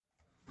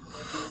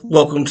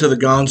Welcome to the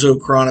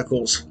Gonzo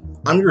Chronicles.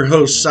 I'm your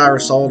host,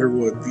 Cyrus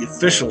Alderwood, the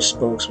official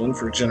spokesman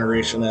for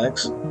Generation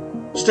X.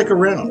 Stick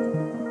around.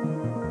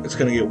 It's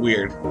going to get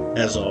weird,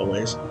 as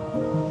always.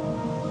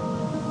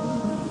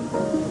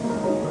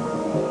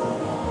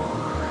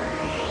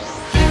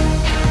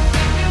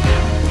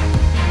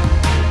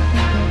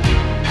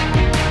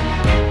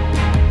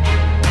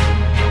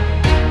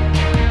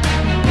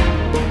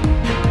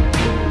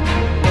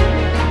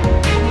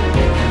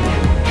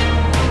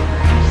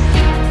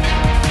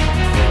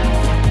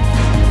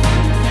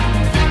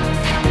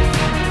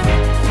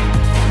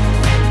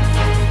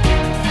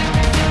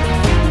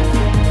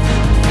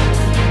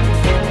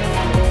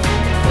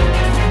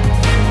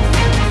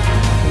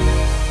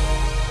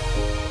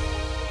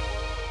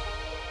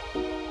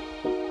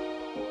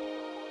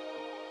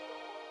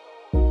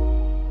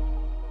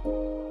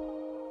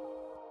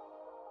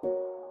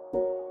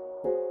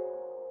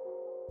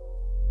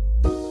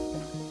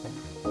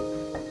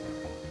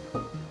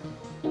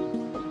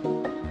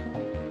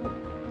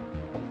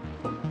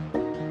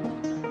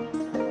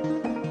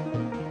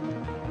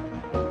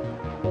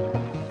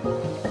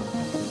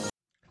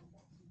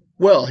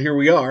 Well, here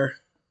we are,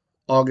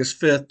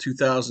 August 5th,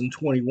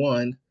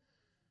 2021.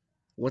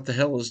 What the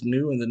hell is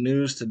new in the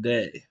news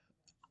today?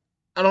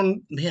 I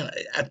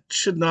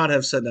should not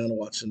have sat down to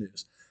watch the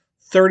news.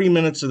 30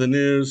 minutes of the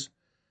news,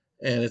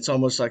 and it's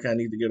almost like I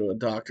need to go to a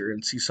doctor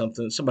and see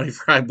somebody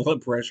for high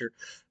blood pressure.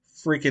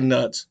 Freaking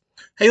nuts.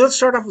 Hey, let's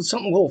start off with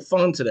something a little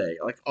fun today,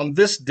 like on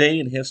this day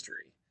in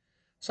history.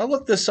 So I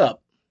looked this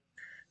up.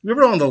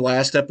 Remember on the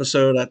last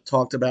episode, I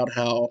talked about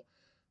how,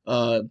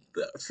 I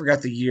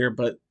forgot the year,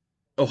 but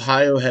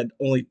Ohio had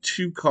only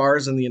two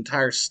cars in the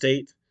entire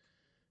state.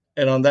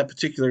 And on that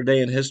particular day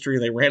in history,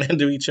 they ran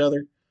into each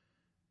other.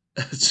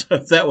 So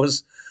that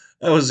was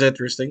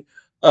interesting.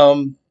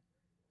 Um,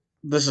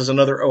 this is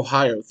another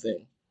Ohio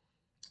thing.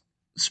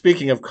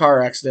 Speaking of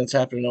car accidents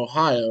happening in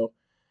Ohio,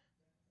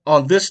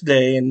 on this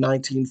day in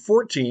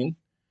 1914,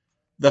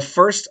 the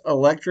first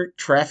electric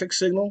traffic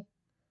signal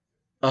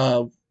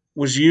uh,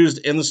 was used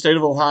in the state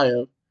of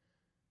Ohio.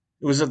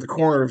 It was at the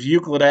corner of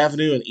Euclid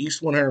Avenue and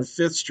East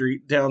 105th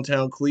Street,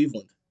 downtown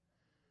Cleveland.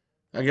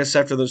 I guess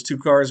after those two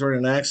cars were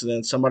in an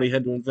accident, somebody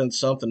had to invent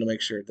something to make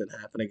sure it didn't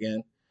happen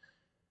again.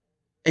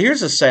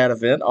 Here's a sad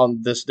event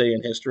on this day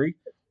in history.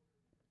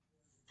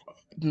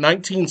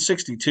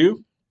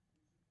 1962,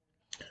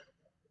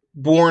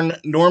 born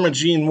Norma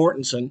Jean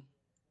Mortensen,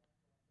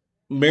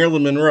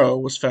 Marilyn Monroe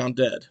was found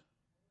dead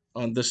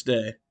on this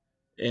day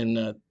in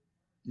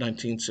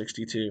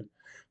 1962.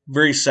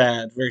 Very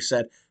sad, very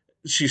sad.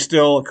 She's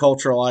still a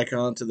cultural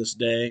icon to this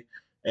day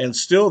and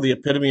still the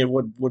epitome of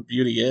what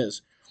beauty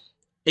is.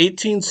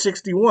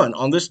 1861,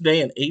 on this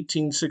day in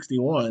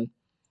 1861,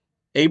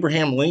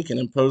 Abraham Lincoln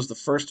imposed the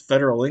first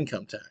federal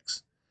income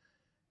tax.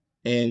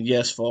 And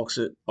yes, folks,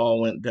 it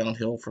all went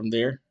downhill from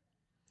there.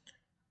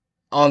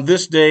 On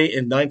this day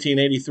in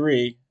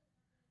 1983,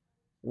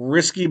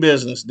 Risky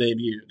Business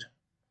debuted.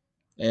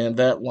 And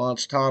that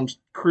launched Tom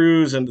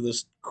Cruise into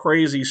this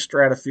crazy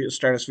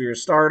stratosphere of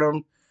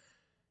stardom.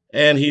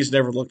 And he's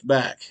never looked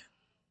back.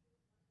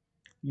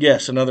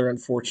 Yes, another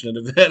unfortunate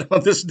event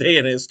on this day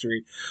in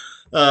history.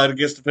 I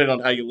guess depending on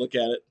how you look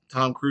at it.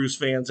 Tom Cruise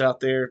fans out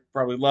there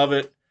probably love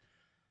it.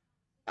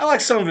 I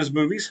like some of his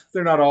movies.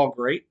 They're not all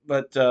great,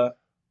 but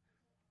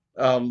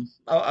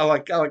I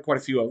like quite a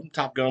few of them.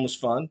 Top Gun was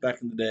fun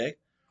back in the day.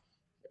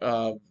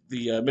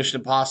 The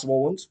Mission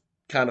Impossible ones,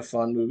 kind of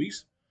fun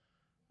movies.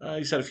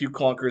 He's had a few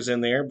clunkers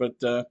in there, but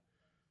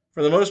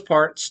for the most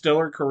part,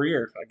 stellar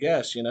career, I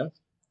guess.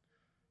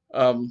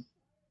 Um,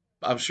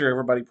 I'm sure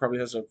everybody probably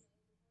has a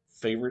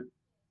favorite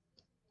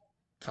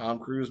Tom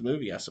Cruise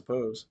movie. I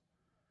suppose.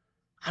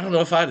 I don't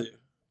know if I do.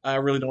 I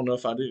really don't know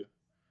if I do.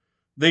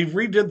 They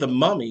redid The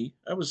Mummy.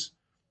 That was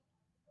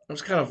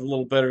kind of a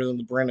little better than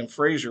the Brandon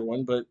Fraser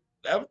one, but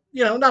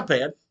not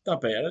bad,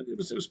 not bad. It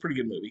was a pretty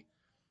good movie.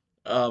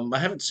 I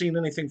haven't seen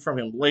anything from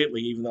him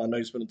lately, even though I know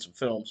he's been in some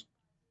films.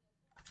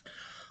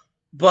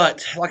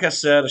 But like I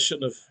said, I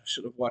shouldn't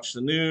have watched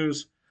the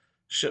news.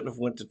 Shouldn't have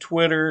went to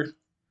Twitter.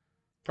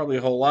 Probably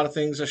a whole lot of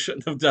things I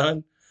shouldn't have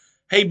done.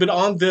 Hey, but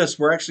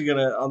we're actually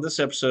gonna on this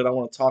episode, I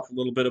want to talk a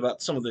little bit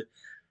about some of the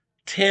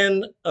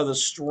 10 of the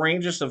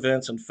strangest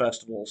events and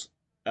festivals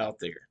out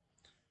there.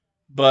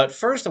 But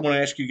first, I want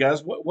to ask you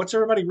guys, what's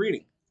everybody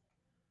reading?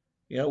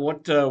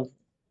 What's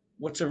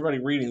everybody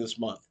reading this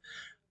month?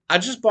 I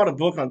just bought a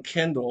book on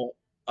Kindle.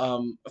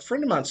 A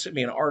friend of mine sent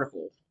me an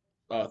article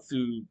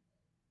through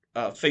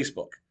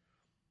Facebook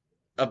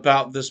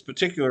about this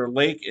particular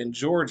lake in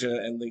Georgia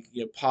and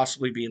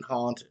possibly being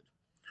haunted.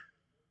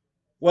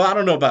 Well, I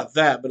don't know about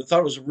that, but I thought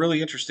it was a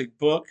really interesting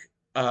book.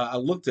 I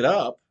looked it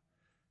up,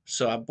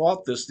 so I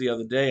bought this the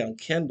other day on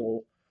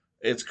Kindle.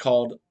 It's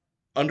called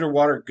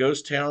Underwater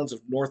Ghost Towns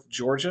of North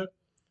Georgia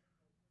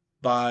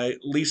by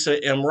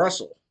Lisa M.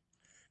 Russell.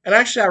 And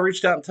actually, I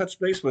reached out and touched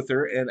base with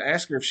her and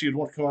asked her if she would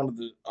want to come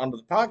onto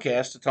the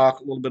podcast to talk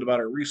a little bit about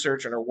her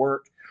research and her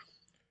work.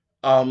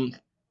 Um,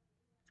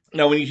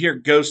 Now, when you hear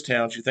ghost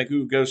towns, you think,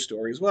 ooh, ghost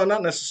stories. Well,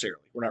 not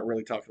necessarily. We're not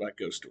really talking about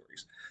ghost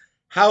stories.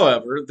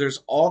 However,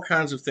 there's all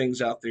kinds of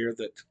things out there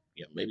that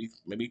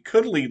maybe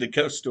could lead to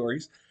ghost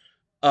stories.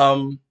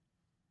 Um,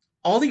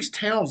 all these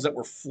towns that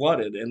were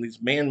flooded and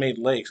these man-made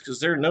lakes,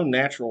 because there are no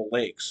natural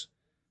lakes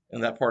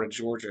in that part of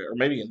Georgia, or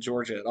maybe in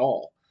Georgia at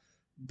all.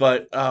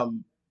 But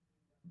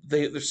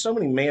there's so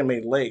many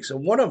man-made lakes,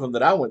 and one of them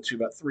that I went to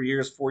about 3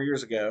 years, 4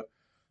 years ago,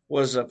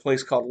 was a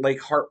place called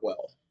Lake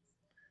Hartwell,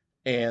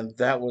 and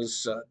that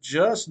was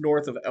just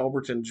north of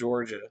Elberton,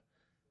 Georgia,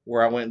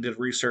 where I went and did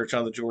research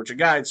on the Georgia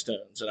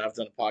Guidestones, and I've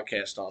done a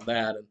podcast on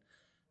that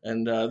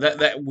and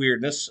that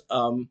weirdness.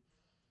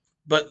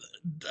 But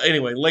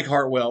anyway, Lake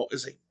Hartwell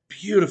is a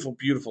beautiful,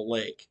 beautiful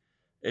lake.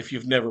 If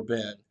you've never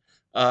been,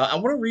 I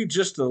want to read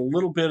just a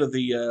little bit of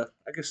the.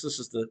 I guess this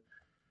is the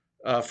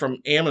from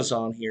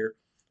Amazon here.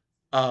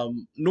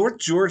 North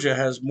Georgia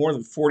has more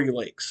than 40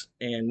 lakes,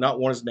 and not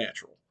one is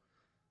natural.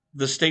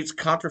 The state's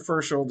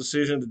controversial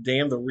decision to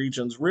dam the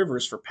region's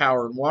rivers for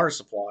power and water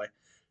supply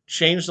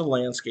changed the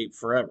landscape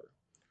forever.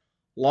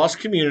 Lost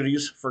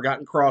communities,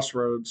 forgotten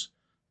crossroads,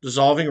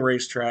 dissolving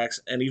racetracks,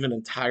 and even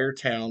entire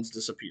towns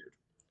disappeared.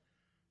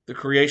 The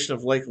creation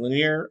of Lake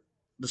Lanier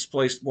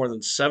displaced more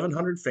than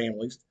 700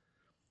 families.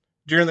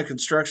 During the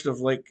construction of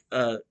Lake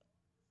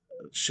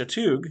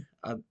Chateaug,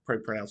 I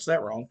probably pronounced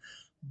that wrong,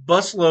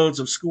 busloads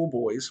of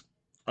schoolboys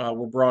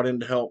were brought in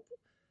to help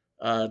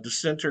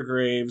dissenter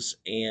graves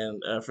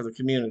and for the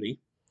community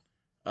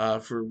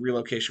for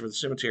relocation for the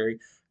cemetery.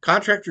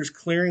 Contractors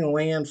clearing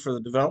land for the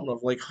development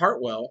of Lake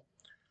Hartwell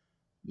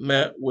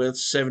met with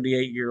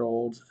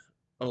 78-year-old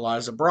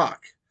Eliza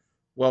Brock,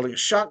 welding a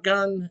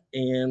shotgun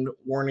and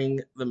warning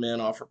the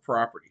men off her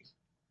property.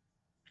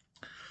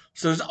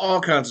 So there's all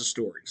kinds of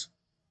stories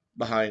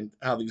behind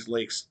how these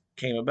lakes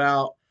came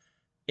about,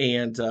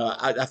 and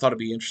I thought it'd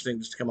be interesting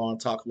just to come on and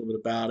talk a little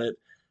bit about it.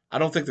 I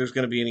don't think there's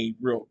going to be any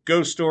real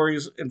ghost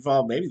stories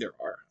involved. Maybe there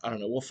are. I don't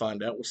know. We'll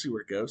find out. We'll see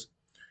where it goes.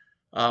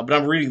 But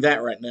I'm reading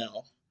that right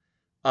now.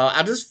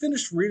 I just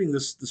finished reading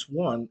this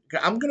one.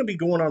 I'm going to be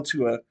going on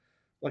to a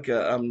like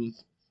a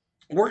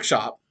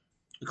workshop,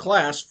 a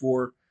class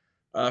for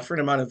a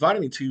friend of mine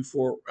invited me to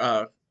for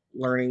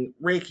learning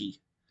Reiki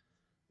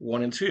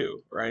 1 and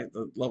 2, right?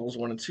 The levels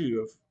 1 and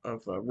 2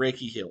 of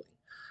Reiki healing.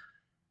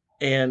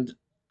 And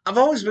I've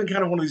always been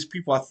kind of one of these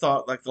people. I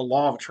thought like the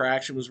law of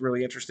attraction was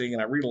really interesting,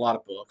 and I read a lot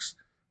of books,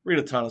 read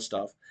a ton of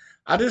stuff.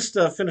 I just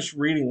finished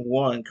reading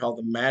one called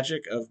The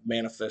Magic of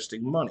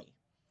Manifesting Money.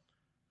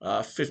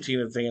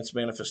 15 advanced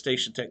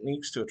manifestation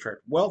techniques to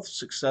attract wealth,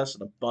 success,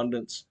 and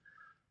abundance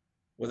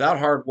without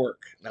hard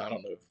work. Now, I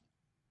don't know,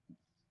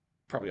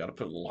 probably ought to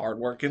put a little hard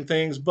work in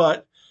things,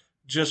 but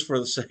just for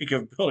the sake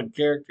of building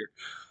character.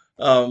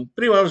 But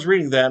anyway, I was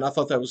reading that, and I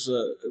thought that was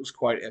it was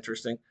quite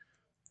interesting.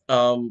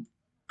 A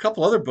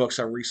couple other books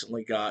I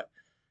recently got: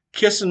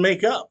 Kiss and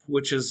Make Up,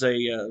 which is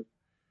a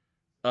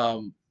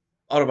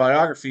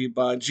autobiography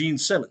by Gene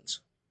Simmons,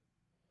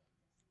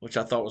 which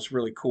I thought was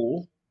really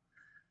cool.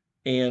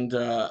 And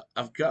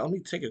I've got. Let me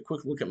take a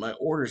quick look at my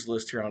orders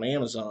list here on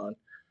Amazon.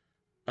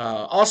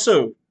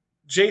 Also,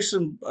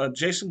 Jason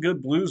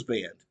Good Blues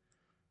Band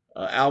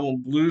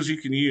album Blues You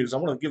Can Use. I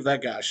want to give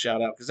that guy a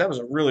shout out because that was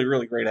a really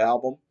really great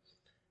album,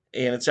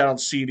 and it's out on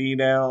CD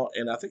now.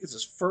 And I think it's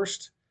his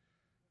first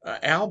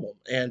album,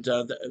 and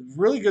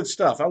really good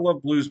stuff. I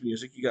love blues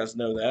music. You guys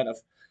know that.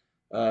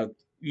 I've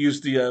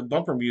used the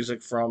bumper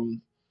music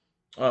from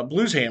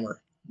Blues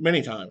Hammer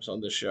many times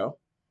on this show.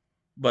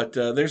 But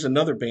there's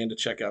another band to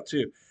check out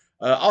too.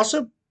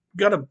 Also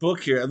got a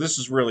book here. This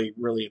is really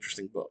really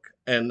interesting book,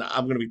 and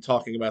I'm going to be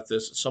talking about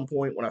this at some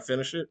point when I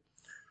finish it.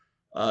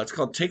 It's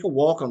called "Take a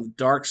Walk on the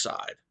Dark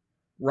Side: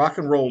 Rock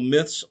and Roll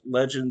Myths,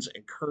 Legends,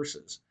 and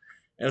Curses."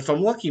 And if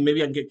I'm lucky,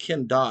 maybe I can get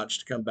Ken Dodge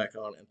to come back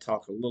on and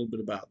talk a little bit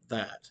about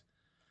that.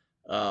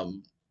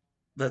 Um,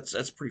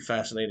 that's pretty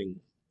fascinating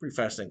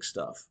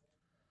stuff.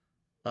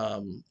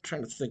 Trying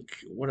to think,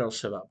 what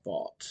else have I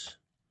bought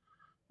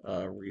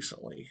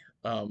recently?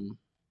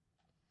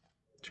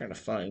 Trying to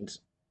find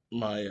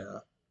my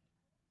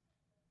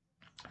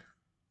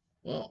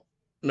well,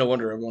 no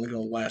wonder I've only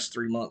going to last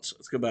 3 months.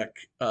 Let's go back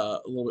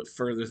a little bit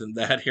further than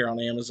that here on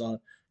Amazon.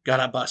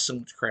 God, I buy so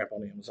much crap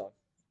on Amazon.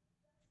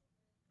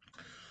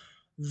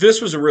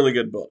 This was a really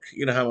good book.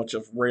 You know how much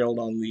I've railed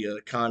on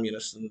the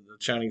communists and the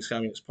Chinese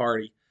Communist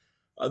Party.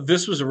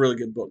 This was a really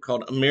good book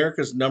called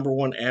America's Number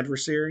One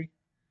Adversary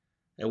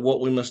and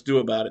What We Must Do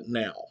About It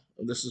Now.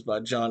 And this is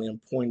by John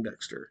M.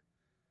 Poindexter.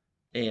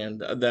 And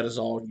that is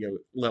all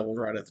leveled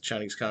right at the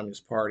Chinese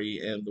Communist Party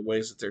and the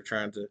ways that they're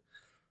trying to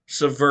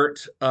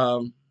subvert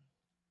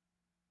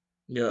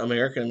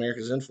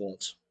America's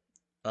influence,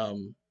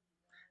 um,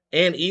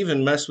 and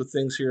even mess with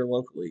things here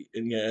locally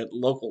and at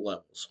local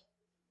levels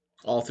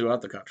all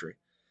throughout the country.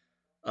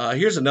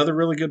 Here's another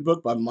really good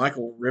book by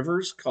Michael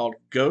Rivers called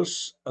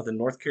Ghosts of the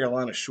North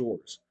Carolina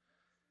Shores.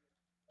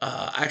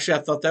 Actually,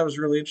 I thought that was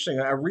really interesting.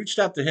 I reached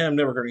out to him,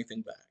 never heard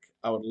anything back.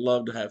 I would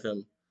love to have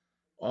him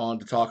on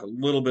to talk a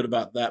little bit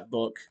about that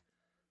book.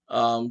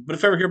 But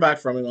if I ever hear back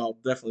from him, I'll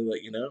definitely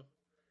let you know,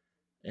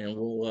 and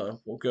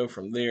we'll go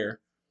from there.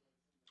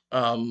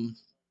 Um,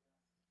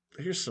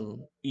 Here's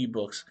some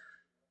ebooks.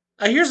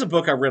 Here's a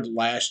book I read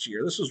last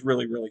year. This was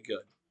really, really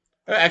good.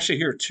 Actually,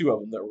 here are two of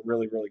them that were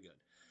really, really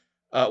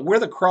good. Where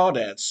the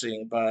Crawdads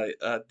Sing by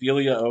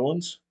Delia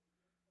Owens.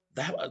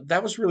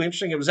 That was really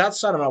interesting. It was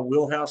outside of my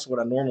wheelhouse of what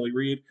I normally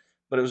read,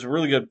 but it was a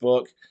really good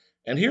book.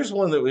 And here's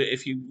one that,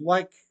 if you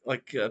like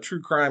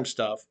true crime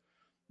stuff,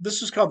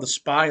 this is called "The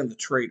Spy and the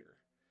Traitor,"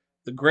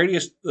 the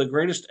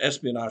greatest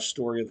espionage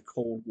story of the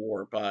Cold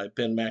War by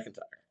Ben McIntyre.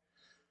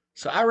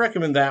 So I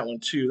recommend that one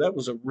too. That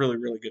was a really,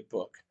 really good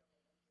book.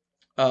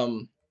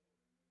 Um,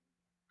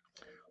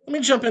 Let me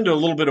jump into a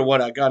little bit of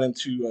what I got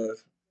into.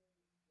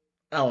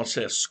 I don't want to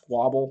say a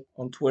squabble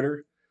on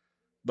Twitter,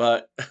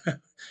 but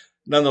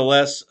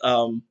nonetheless,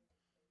 I'm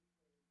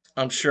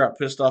sure I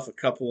pissed off a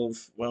couple of,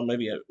 well,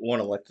 maybe one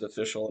elected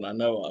official that I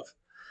know of.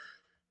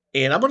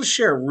 And I'm going to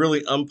share a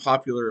really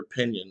unpopular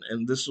opinion,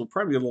 and this will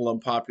probably be a little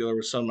unpopular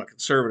with some of my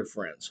conservative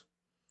friends.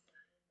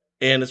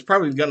 And it's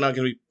probably not going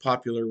to be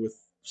popular with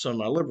some of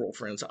my liberal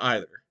friends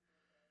either.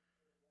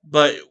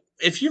 But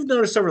if you've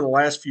noticed over the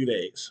last few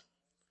days,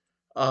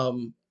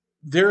 um,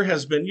 there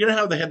has been, you know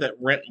how they had that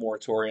rent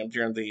moratorium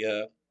during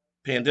the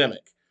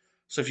pandemic?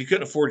 So if you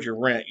couldn't afford your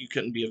rent, you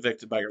couldn't be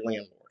evicted by your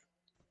landlord.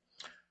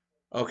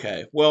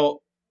 Okay,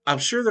 well, I'm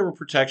sure there were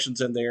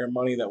protections in there,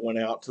 money that went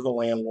out to the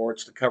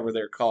landlords to cover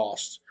their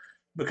costs,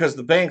 because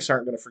the banks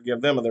aren't going to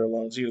forgive them of their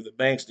loans either. The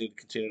banks need to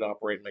continue to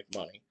operate and make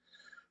money.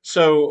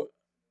 So,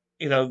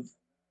 you know,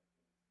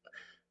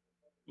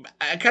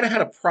 I kind of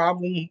had a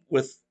problem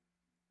with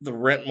the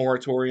rent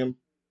moratorium.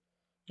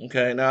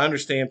 Okay, now I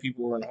understand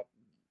people were in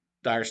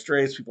dire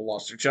straits, people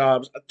lost their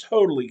jobs. I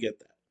totally get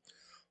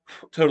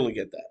that. Totally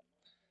get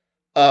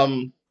that.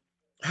 Um,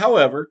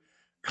 However,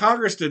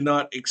 Congress did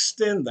not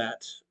extend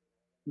that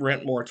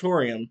rent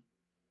moratorium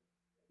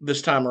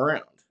this time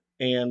around,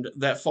 and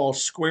that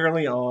falls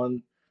squarely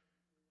on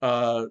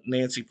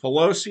Nancy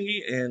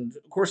Pelosi, and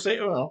of course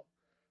the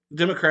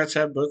Democrats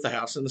have both the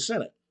House and the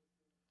Senate.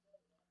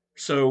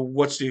 So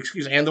what's the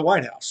excuse? And the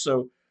White House.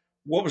 So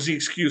what was the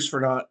excuse for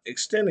not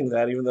extending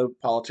that? Even though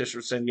politicians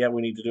were saying, "Yeah,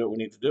 we need to do it. We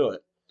need to do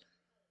it."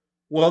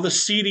 Well, the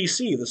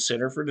CDC, the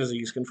Center for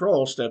Disease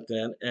Control, stepped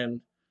in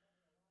and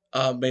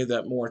made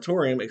that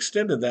moratorium,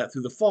 extended that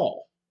through the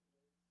fall.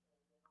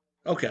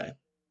 Okay,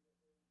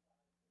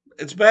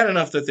 it's bad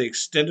enough that they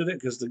extended it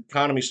because the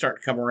economy's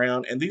starting to come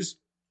around, and these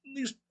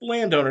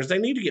landowners, they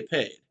need to get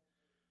paid.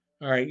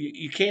 All right,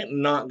 you can't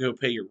not go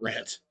pay your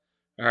rent.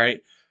 All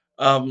right,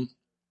 um,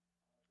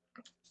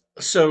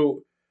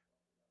 so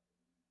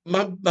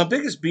my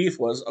biggest beef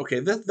was,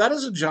 okay, that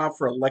is a job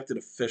for elected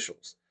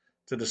officials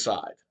to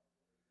decide.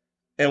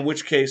 In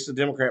which case, the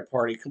Democrat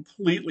Party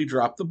completely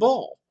dropped the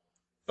ball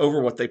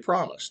over what they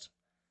promised.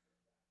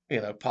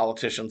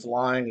 Politicians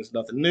lying is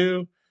nothing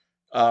new.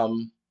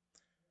 Um,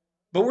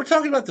 but we're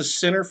talking about the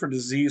Center for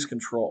Disease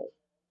Control.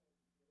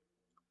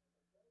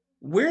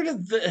 Where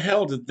did the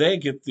hell did they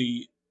get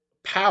the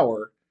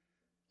power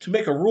to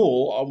make a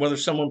rule on whether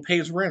someone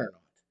pays rent or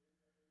not?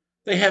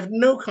 They have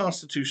no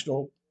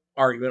constitutional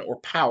argument or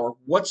power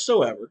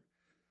whatsoever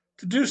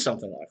to do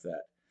something like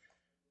that,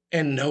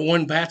 and no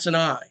one bats an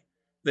eye.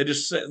 They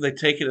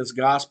take it as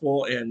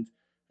gospel and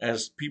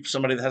as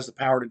somebody that has the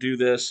power to do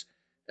this,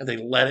 and they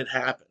let it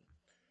happen.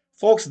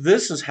 Folks,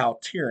 this is how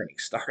tyranny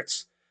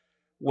starts.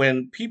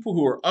 When people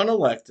who are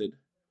unelected,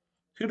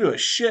 who do a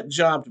shit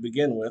job to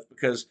begin with,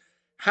 because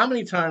how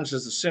many times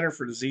has the Center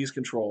for Disease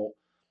Control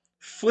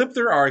flipped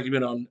their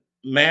argument on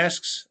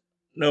masks,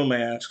 no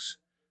masks?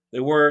 They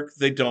work,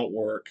 they don't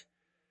work.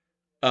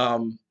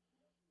 Um,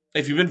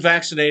 if you've been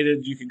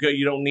vaccinated, you can go.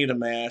 You don't need a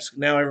mask.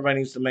 Now everybody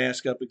needs to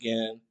mask up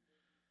again.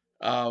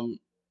 Um,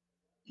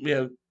 you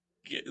know,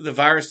 the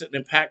virus didn't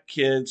impact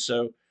kids,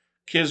 so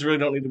kids really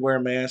don't need to wear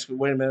a mask. But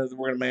wait a minute,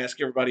 we're going to mask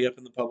everybody up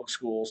in the public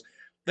schools.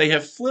 They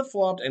have flip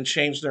flopped and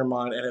changed their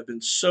mind and have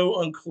been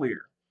so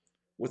unclear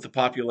with the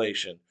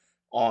population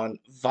on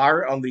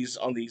these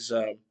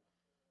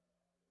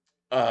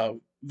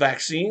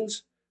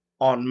vaccines,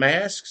 on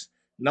masks.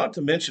 Not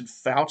to mention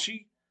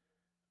Fauci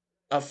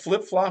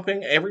flip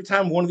flopping. Every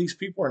time one of these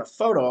people are in a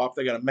photo op,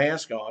 they got a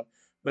mask on.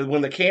 But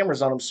when the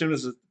camera's on them, as soon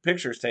as the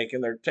picture is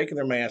taken, they're taking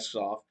their masks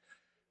off.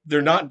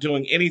 They're not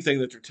doing anything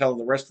that they're telling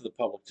the rest of the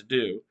public to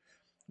do,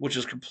 which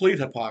is complete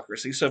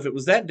hypocrisy. So if it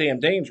was that damn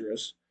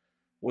dangerous,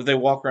 would they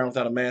walk around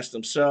without a mask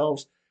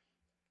themselves?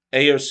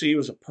 AOC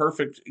was a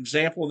perfect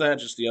example of that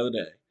just the other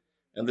day.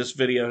 And this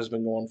video has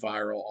been going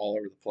viral all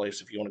over the place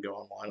if you want to go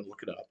online and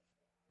look it up.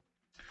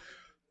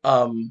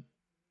 Um,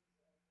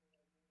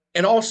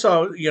 and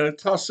also,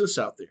 toss this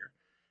out there.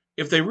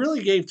 If they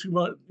really gave too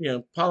much,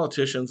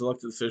 politicians,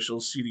 elected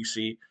officials,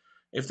 CDC,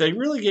 if they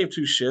really gave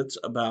two shits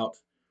about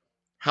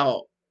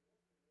how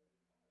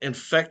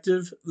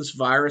infective this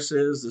virus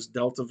is, this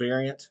Delta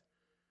variant,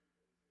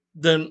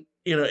 then,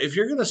 if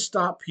you're going to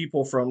stop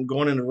people from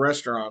going into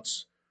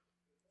restaurants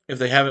if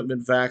they haven't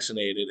been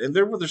vaccinated, and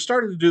they're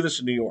starting to do this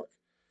in New York,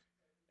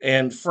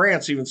 and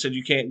France even said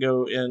you can't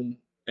go in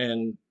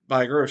and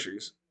buy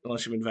groceries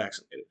unless you've been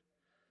vaccinated.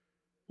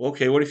 Well,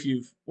 okay, what if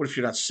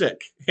you're not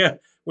sick? Yeah,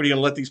 what are you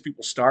going to let these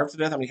people starve to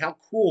death? I mean, how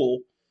cruel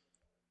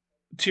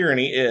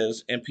tyranny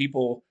is, and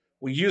people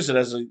we use it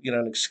as an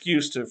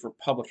excuse for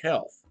public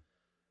health.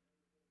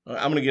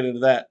 I'm going to get into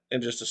that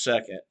in just a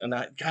second, and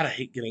I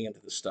hate getting into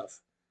this stuff.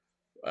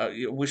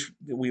 Wish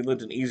we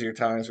lived in easier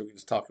times where we could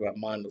just talk about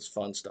mindless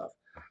fun stuff.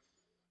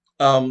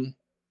 Um,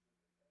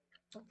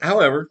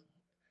 However,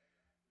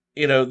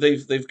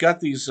 they've got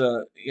these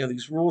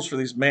rules for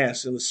these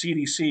masks, and the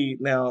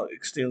CDC now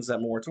extends that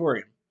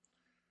moratorium.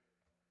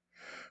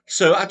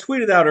 So I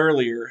tweeted out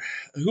earlier,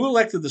 who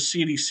elected the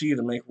CDC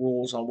to make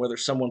rules on whether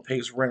someone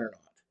pays rent or not?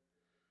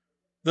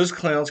 Those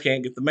clowns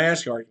can't get the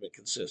mask argument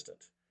consistent.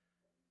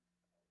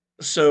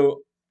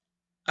 So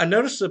I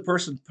noticed the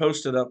person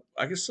posted up,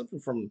 I guess something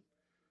from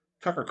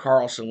Tucker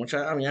Carlson, which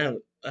I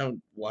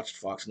haven't watched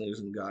Fox News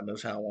in God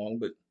knows how long,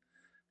 but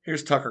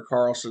here's Tucker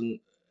Carlson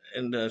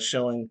and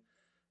showing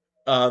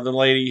the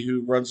lady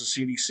who runs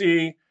the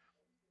CDC,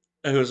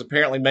 who is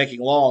apparently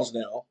making laws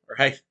now,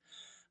 right?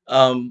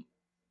 Um,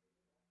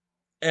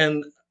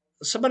 and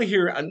somebody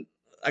here,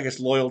 I guess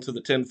loyal to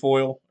the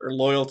tinfoil or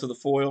loyal to the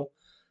foil,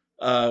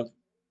 uh,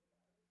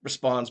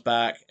 responds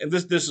back, and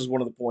this is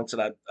one of the points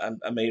that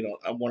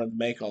I wanted to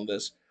make on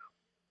this.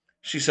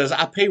 She says,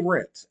 "I pay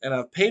rent, and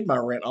I've paid my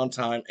rent on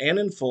time and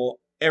in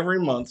full every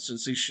month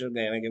since these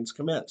shenanigans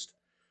commenced.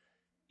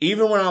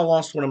 Even when I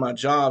lost one of my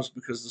jobs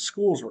because the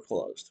schools were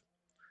closed.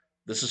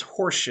 This is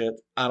horseshit.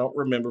 I don't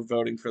remember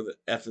voting for the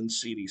effing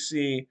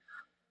CDC."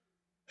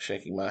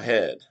 Shaking my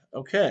head.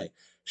 Okay,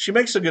 she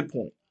makes a good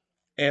point,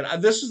 and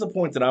this is the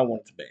point that I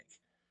wanted to make.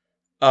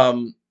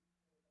 Um,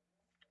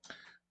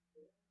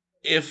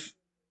 if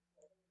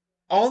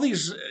all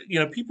these,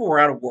 people were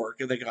out of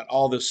work and they got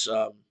all this,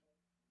 the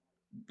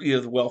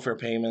welfare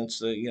payments,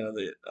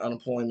 the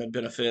unemployment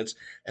benefits,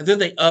 and then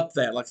they up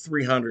that like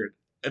 300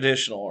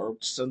 additional, or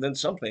so then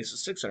some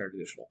places 600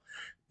 additional.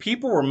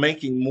 People were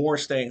making more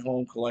staying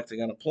home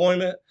collecting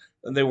unemployment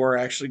than they were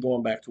actually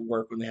going back to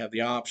work when they had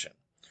the option.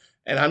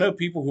 And I know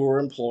people who are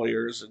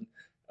employers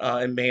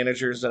and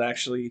managers that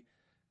actually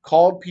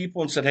called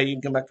people and said, "Hey, you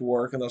can come back to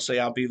work," and they'll say,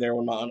 "I'll be there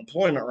when my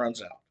unemployment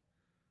runs out."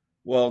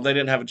 Well, they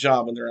didn't have a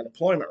job when their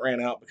unemployment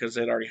ran out because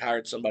they'd already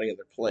hired somebody in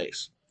their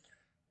place.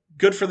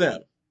 Good for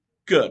them.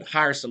 Good.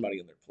 Hire somebody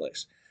in their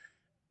place.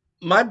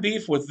 My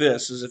beef with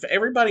this is if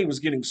everybody was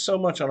getting so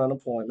much on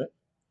unemployment,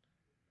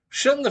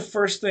 shouldn't the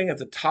first thing at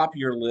the top of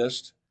your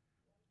list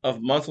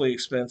of monthly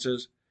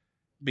expenses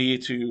be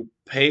to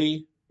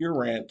pay your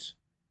rent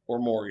or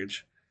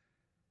mortgage,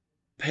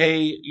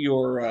 pay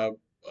your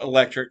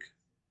electric,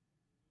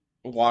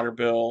 water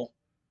bill,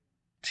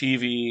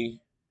 TV,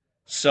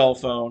 cell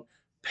phone,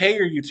 pay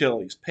your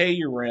utilities, pay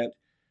your rent,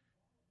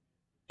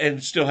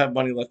 and still have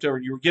money left over?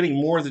 You were getting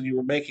more than you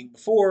were making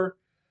before.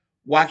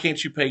 Why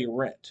can't you pay your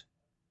rent?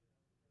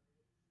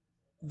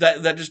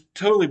 That just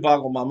totally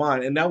boggled my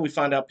mind. And now we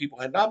find out people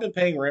had not been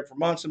paying rent for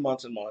months and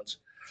months and months.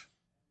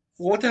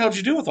 Well, what the hell did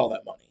you do with all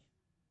that money?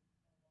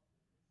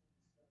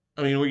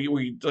 I mean, were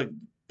you like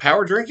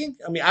power drinking?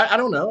 I mean, I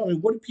don't know. I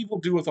mean, what did people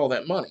do with all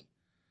that money?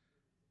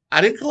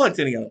 I didn't collect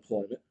any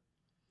unemployment.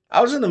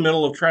 I was in the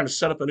middle of trying to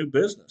set up a new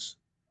business.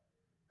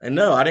 And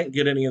no, I didn't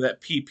get any of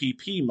that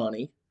PPP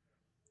money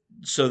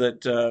so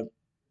that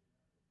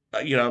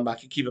I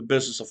could keep a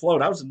business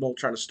afloat. I was in the middle of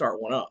trying to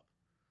start one up,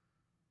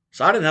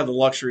 so I didn't have the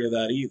luxury of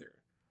that either.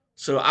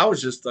 So I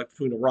was just like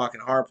between a rock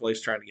and a hard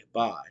place trying to get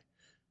by,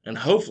 and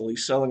hopefully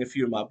selling a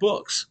few of my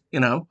books.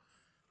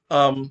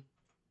 Um,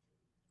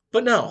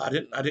 but no, I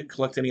didn't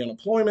collect any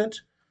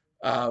unemployment,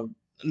 uh,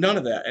 none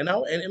of that, and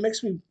it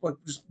makes me like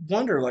just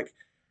wonder like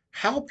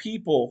how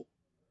people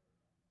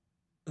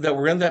that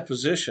were in that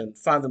position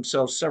find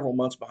themselves several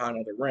months behind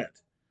on their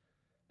rent.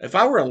 If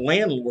I were a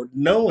landlord,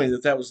 knowing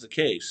that that was the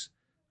case,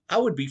 I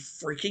would be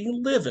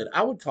freaking livid.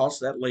 I would toss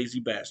that lazy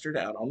bastard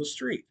out on the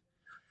street.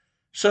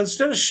 So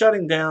instead of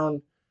shutting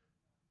down,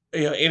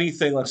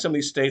 anything like some of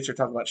these states are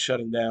talking about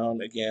shutting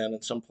down again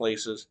in some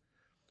places,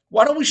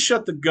 why don't we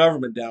shut the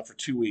government down for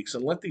 2 weeks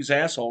and let these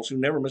assholes who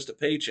never missed a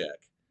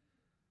paycheck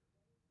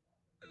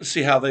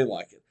see how they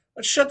like it?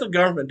 Let's shut the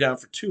government down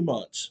for 2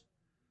 months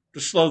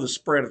to slow the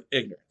spread of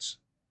ignorance,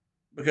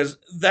 because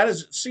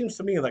it seems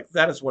to me like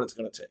that is what it's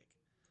going to take.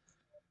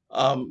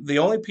 The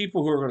only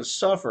people who are going to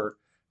suffer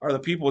are the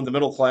people in the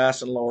middle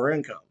class and lower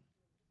income.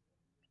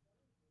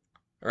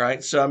 All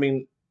right, so I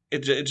mean, it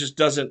just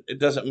doesn't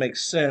make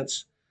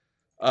sense.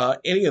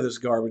 Any of this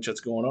garbage that's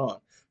going on.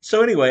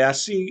 So anyway, I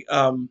see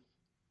uh,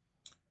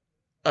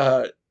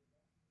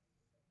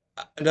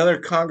 another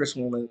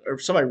congresswoman or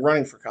somebody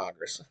running for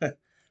Congress.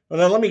 Well,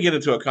 now let me get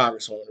into a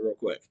congresswoman real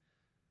quick.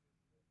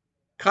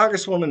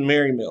 Congresswoman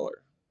Mary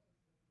Miller.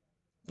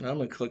 Now I'm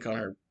going to click on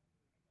her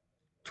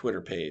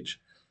Twitter page.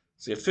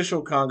 It's the official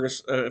account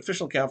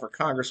for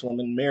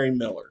Congresswoman Mary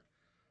Miller,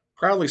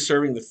 proudly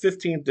serving the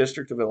 15th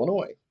district of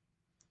Illinois.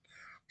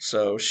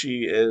 So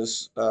she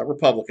is a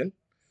Republican,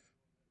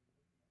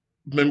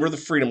 member of the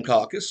Freedom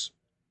Caucus,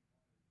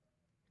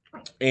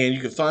 and you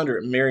can find her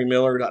at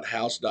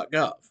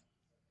marymiller.house.gov.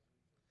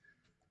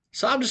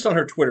 So I'm just on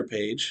her Twitter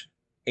page,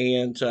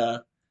 and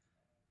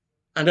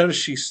I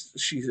noticed she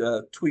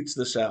tweets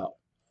this out.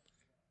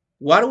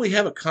 Why do we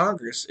have a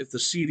Congress if the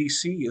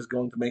CDC is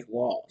going to make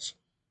laws?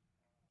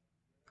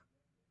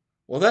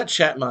 Well, that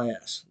chat my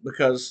ass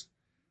because,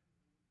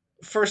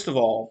 first of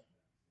all,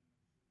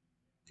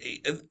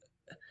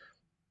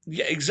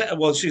 yeah, exactly.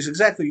 Well, she's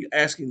exactly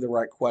asking the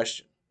right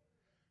question.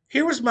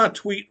 Here was my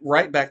tweet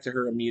right back to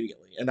her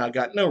immediately, and I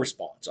got no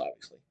response,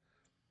 obviously.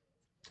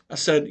 I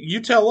said,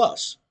 "You tell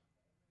us.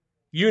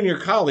 You and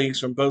your colleagues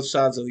from both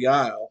sides of the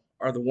aisle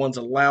are the ones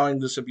allowing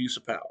this abuse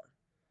of power.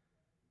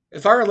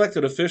 If our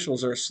elected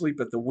officials are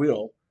asleep at the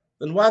wheel,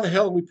 then why the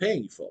hell are we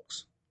paying you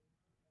folks?"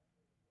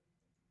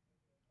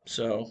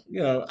 So,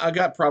 I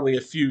got probably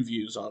a few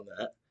views on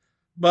that.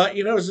 But,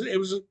 it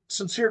was a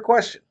sincere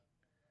question.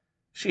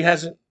 She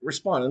hasn't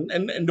responded,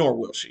 and nor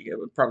will she. It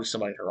would probably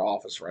somebody in her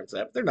office runs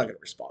that, but they're not going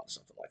to respond to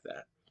something like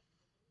that.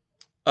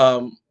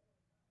 Um,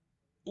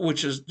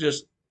 which is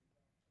just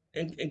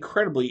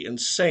incredibly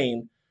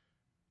insane.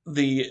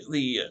 The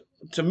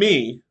to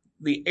me,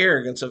 the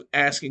arrogance of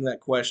asking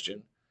that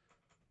question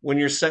when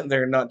you're sitting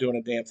there and not doing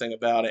a damn thing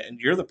about it, and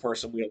you're the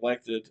person we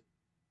elected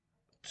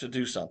to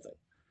do something.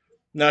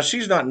 Now,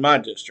 she's not in my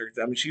district.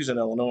 I mean, she's in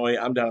Illinois.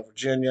 I'm down in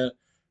Virginia.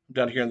 I'm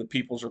down here in the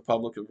People's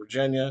Republic of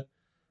Virginia,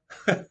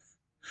 and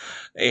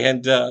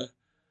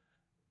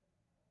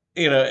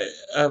you know,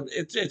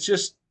 it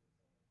just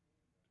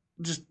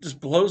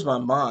blows my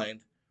mind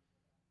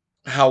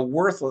how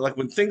worthless. Like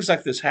when things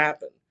like this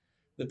happen,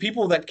 the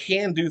people that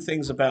can do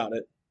things about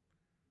it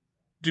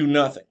do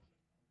nothing.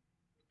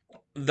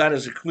 That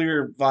is a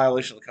clear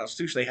violation of the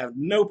Constitution. They have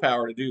no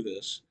power to do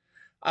this.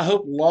 I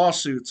hope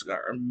lawsuits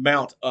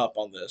mount up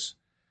on this,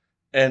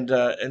 and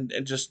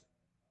just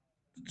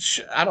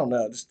I don't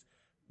know, just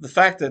the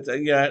fact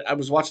that I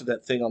was watching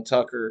that thing on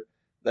Tucker,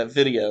 that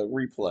video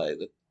replay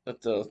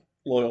that the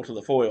Loyal to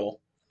the Foil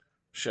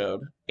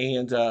showed,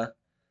 and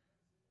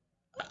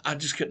I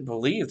just couldn't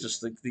believe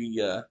just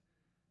the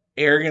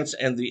arrogance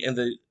and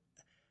the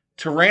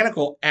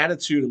tyrannical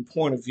attitude and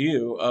point of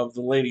view of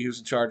the lady who's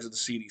in charge of the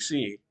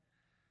CDC.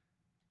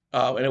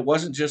 And it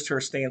wasn't just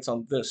her stance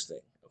on this thing.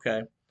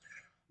 Okay.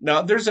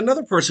 Now, there's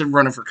another person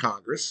running for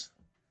Congress,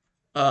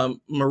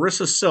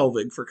 Marissa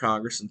Selvig for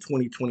Congress in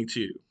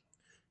 2022.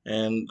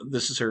 And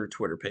this is her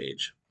Twitter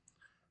page.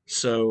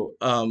 So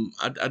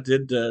I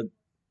did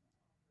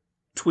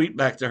tweet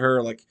back to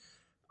her. Like,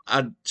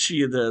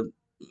 she had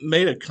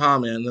made a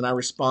comment, and then I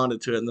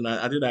responded to it. And then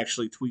I did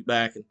actually tweet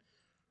back and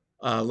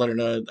let her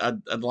know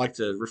I'd like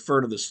to refer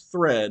to this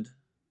thread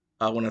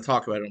when I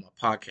talk about it on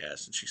my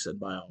podcast. And she said,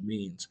 by all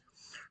means.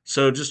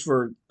 So just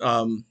for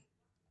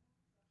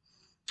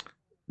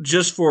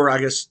I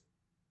guess,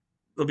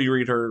 let me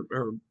read her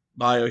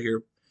bio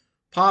here.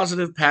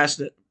 Positive,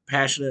 passionate,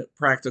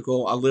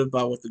 practical. I live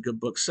by what the good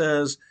book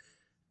says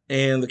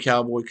and the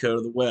cowboy code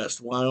of the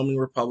West. Wyoming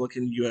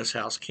Republican U.S.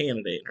 House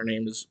candidate. Her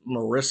name is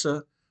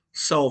Marissa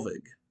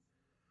Selvig.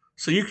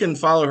 So you can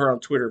follow her on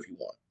Twitter if you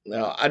want.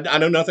 Now, I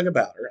know nothing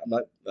about her. I'm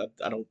not.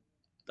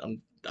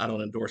 I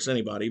don't endorse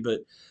anybody,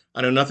 but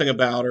I know nothing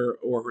about her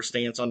or her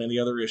stance on any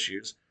other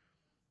issues.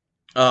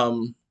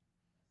 Um,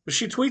 but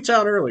she tweets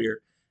out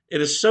earlier, "It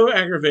is so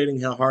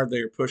aggravating how hard they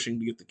are pushing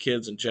to get the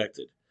kids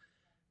injected.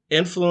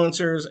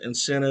 Influencers,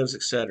 incentives,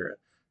 etc.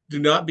 Do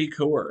not be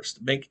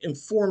coerced. Make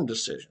informed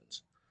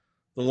decisions.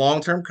 The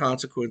long-term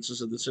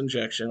consequences of this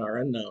injection are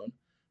unknown.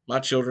 My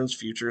children's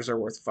futures are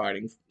worth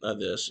fighting.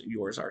 This,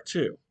 yours are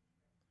too."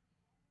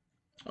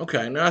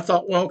 Okay, now I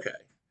thought, well, okay,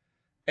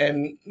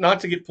 and not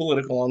to get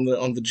political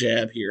on the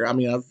jab here. I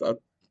mean, I've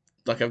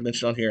like I've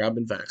mentioned on here, I've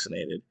been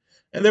vaccinated,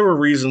 and there were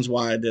reasons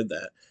why I did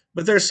that.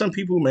 But there's some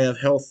people who may have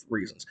health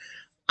reasons.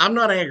 I'm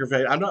not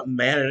aggravated. I'm not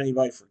mad at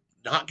anybody for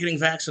not getting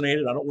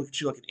vaccinated. I don't look at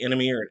you like an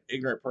enemy or an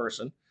ignorant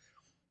person.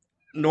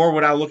 Nor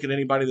would I look at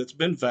anybody that's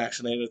been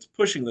vaccinated that's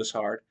pushing this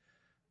hard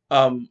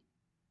um,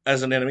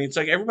 as an enemy. It's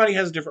like everybody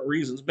has different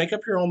reasons. Make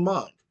up your own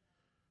mind.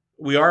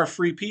 We are a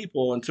free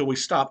people until we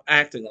stop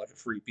acting like a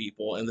free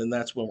people, and then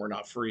that's when we're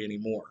not free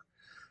anymore.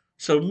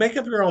 So make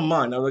up your own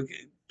mind. Now, like,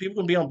 people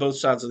can be on both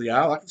sides of the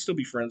aisle. I can still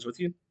be friends with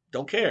you.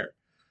 Don't care,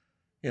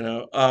 you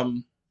know.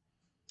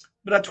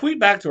 But I tweet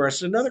back to her. I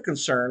said, another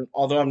concern,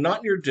 although I'm not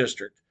in your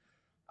district,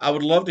 I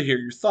would love to hear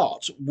your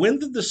thoughts. When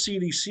did the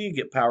CDC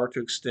get power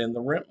to extend the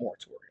rent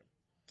moratorium?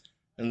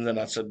 And then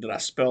I said, did I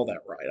spell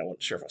that right? I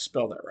wasn't sure if I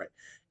spelled that right.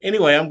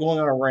 Anyway, I'm going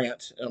on a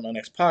rant on my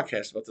next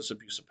podcast about this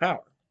abuse of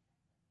power.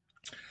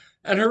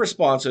 And her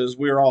response is,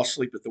 we are all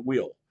asleep at the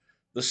wheel.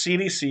 The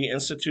CDC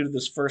instituted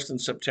this first in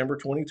September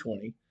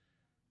 2020,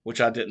 which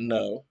I didn't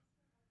know.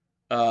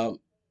 Um,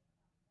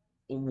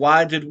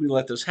 why did we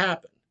let this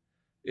happen?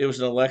 It was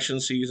an election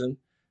season,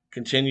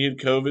 continued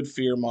COVID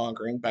fear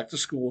mongering, back to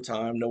school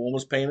time, no one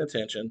was paying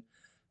attention.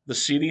 The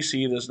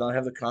CDC does not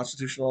have the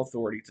constitutional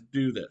authority to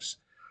do this.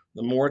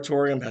 The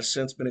moratorium has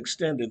since been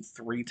extended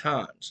 3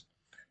 times.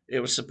 It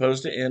was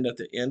supposed to end at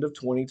the end of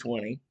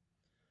 2020.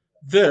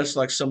 This,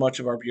 like so much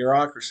of our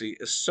bureaucracy,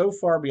 is so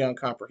far beyond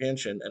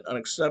comprehension and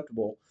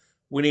unacceptable.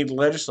 We need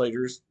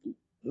legislators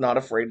not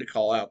afraid to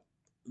call out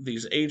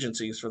these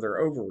agencies for their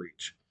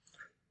overreach.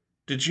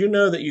 Did you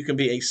know that you can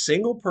be a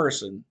single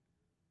person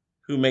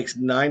who makes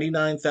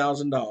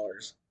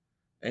 $99,000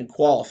 and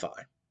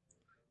qualify?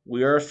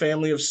 We are a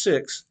family of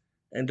 6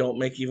 and don't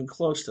make even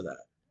close to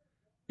that.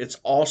 It's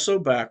also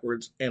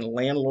backwards, and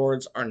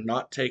landlords are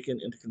not taken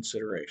into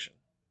consideration.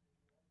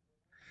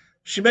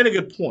 She made a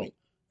good point.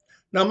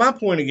 Now, my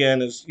point again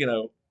is,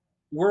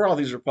 we're all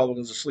these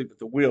Republicans asleep at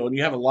the wheel, and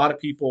you have a lot of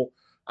people.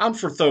 I'm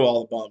for throw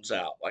all the bums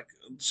out. Like,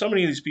 so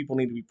many of these people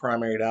need to be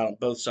primaried out on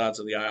both sides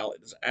of the aisle.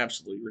 It is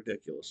absolutely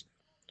ridiculous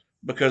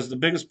because the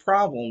biggest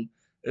problem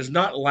is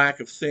not lack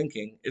of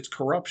thinking; it's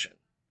corruption.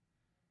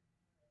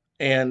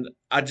 And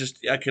I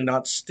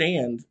cannot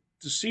stand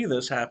to see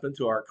this happen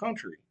to our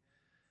country.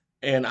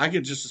 And I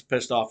get just as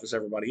pissed off as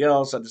everybody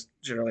else. I just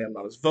generally am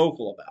not as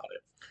vocal about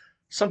it.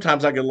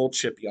 Sometimes I get a little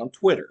chippy on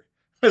Twitter.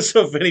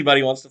 So if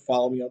anybody wants to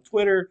follow me on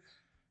Twitter,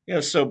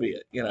 so be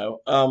it.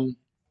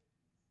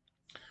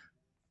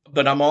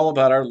 But I'm all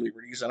about our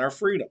liberties and our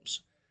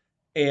freedoms.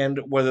 And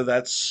whether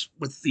that's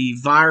with the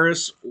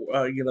virus,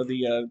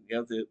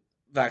 the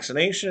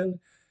vaccination,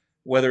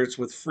 whether it's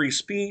with free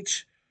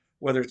speech,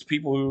 whether it's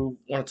people who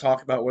want to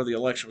talk about whether the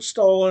election was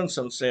stolen,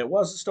 some say it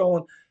wasn't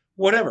stolen,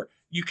 whatever.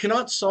 You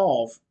cannot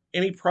solve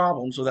any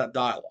problems without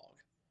dialogue.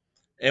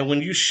 And when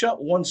you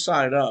shut one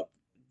side up,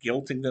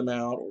 guilting them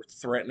out or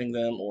threatening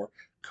them or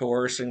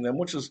coercing them,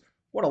 which is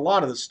what a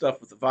lot of this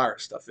stuff with the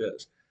virus stuff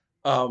is,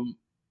 um,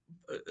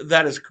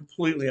 that is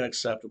completely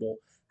unacceptable,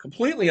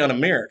 completely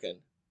un-American,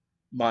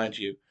 mind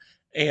you.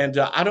 And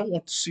I don't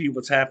want to see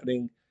what's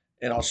happening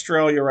in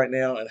Australia right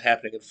now and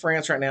happening in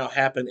France right now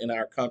happen in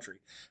our country.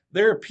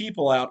 There are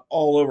people out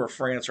all over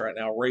France right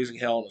now raising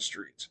hell in the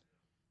streets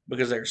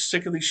because they're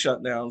sick of these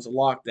shutdowns, the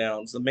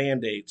lockdowns, the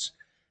mandates.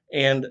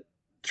 And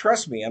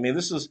trust me, I mean,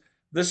 this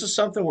is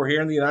something we're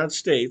here in the United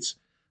States.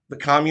 The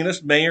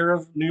communist mayor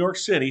of New York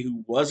City,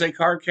 who was a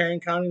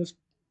card-carrying communist,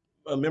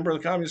 a member of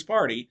the Communist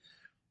Party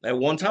at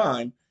one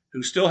time,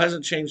 who still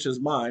hasn't changed his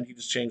mind. He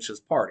just changed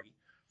his party.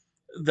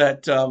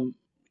 That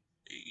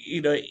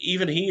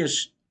even he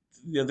is,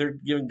 they're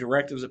giving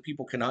directives that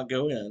people cannot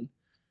go in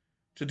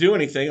to do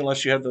anything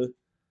unless you have the,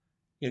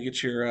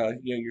 get your,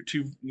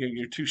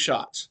 your two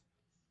shots.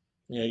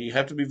 You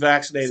have to be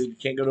vaccinated. You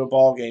can't go to a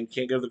ball game. You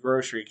can't go to the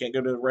grocery. You can't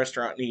go to a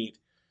restaurant and eat.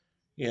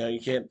 You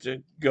can't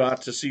go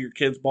out to see your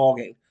kid's ball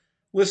game.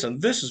 Listen,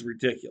 this is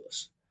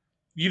ridiculous.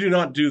 You do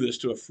not do this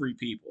to a free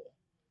people.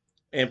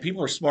 And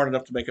people are smart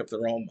enough to make up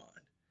their own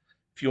mind.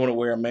 If you want to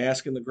wear a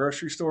mask in the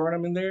grocery store when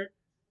I'm in there,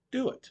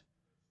 do it.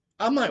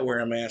 I might wear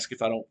a mask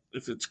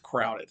if it's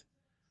crowded.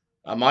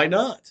 I might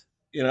not.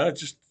 It's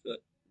just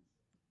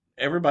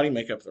everybody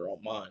make up their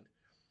own mind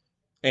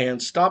and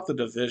stop the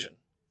division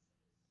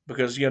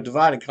because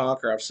divide and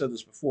conquer. I've said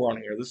this before on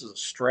here. This is a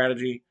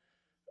strategy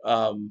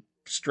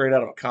straight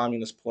out of a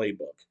communist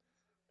playbook,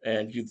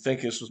 and you'd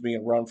think this was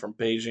being run from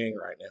Beijing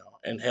right now,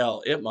 and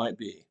hell, it might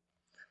be.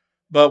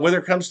 But whether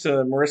it comes to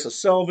Marissa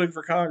Selvig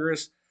for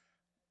Congress,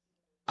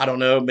 I don't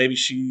know. Maybe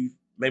she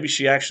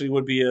actually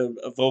would be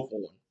a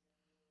vocal one.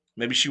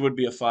 Maybe she would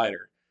be a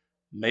fighter.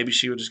 Maybe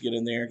she would just get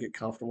in there and get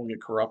comfortable and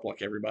get corrupt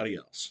like everybody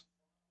else.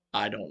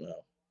 I don't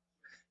know.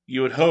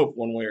 You would hope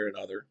one way or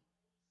another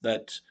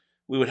that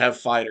we would have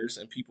fighters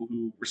and people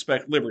who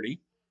respect liberty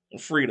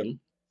and freedom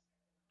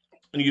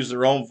and use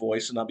their own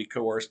voice and not be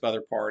coerced by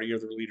their party or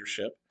their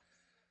leadership.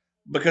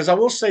 Because I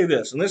will say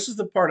this, and this is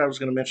the part I was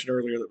going to mention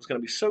earlier that was going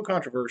to be so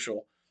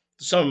controversial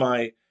to some of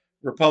my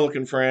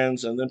Republican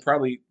friends and then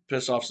probably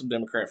piss off some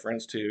Democrat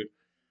friends too.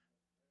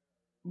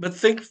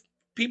 But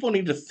people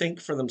need to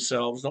think for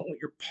themselves. Don't let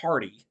your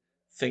party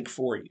think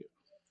for you.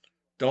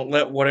 Don't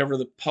let whatever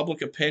the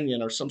public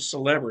opinion or some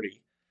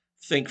celebrity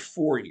think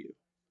for you.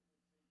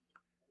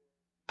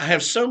 I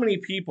have so many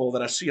people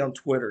that I see on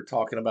Twitter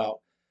talking about,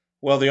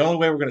 well, the only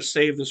way we're going to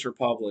save this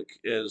republic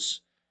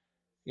is,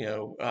 we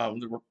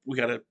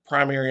got to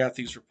primary out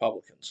these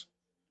Republicans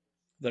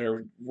that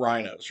are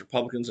rhinos,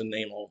 Republicans in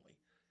name only,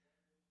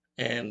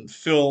 and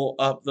fill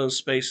up those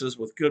spaces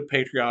with good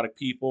patriotic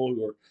people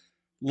who are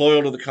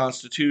loyal to the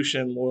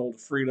Constitution, loyal to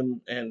freedom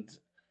and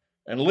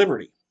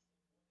liberty.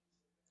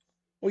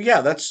 Well, yeah,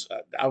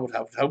 I would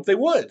hope they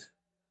would.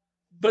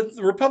 But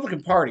the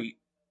Republican Party,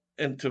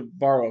 and to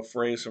borrow a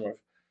phrase from a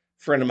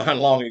friend of mine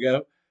long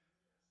ago,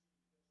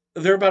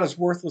 they're about as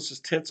worthless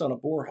as tits on a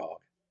boar hog.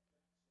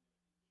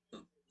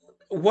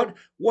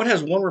 What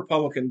has one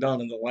Republican done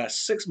in the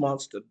last 6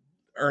 months to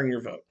earn your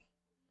vote?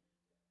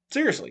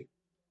 Seriously,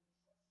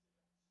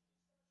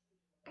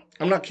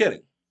 I'm not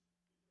kidding.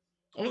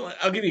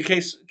 I'll give you a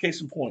case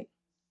in point.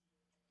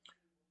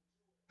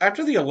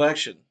 After the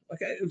election,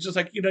 okay, it was just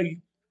like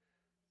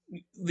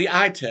the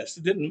eye test.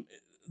 It didn't.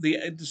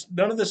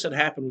 None of this had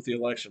happened with the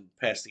election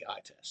past the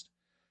eye test.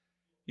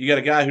 You got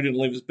a guy who didn't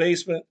leave his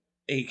basement.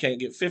 And he can't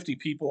get 50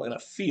 people in a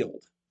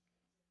field,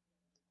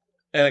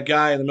 and a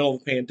guy in the middle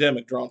of a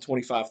pandemic drawing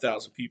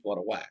 25,000 people at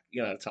a whack,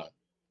 at a time.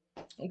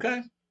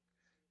 Okay,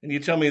 and you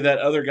tell me that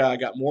other guy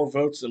got more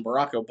votes than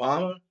Barack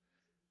Obama?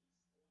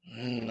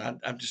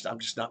 I'm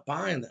just not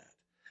buying that.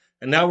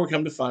 And now we're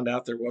coming to find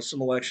out there was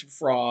some election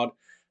fraud.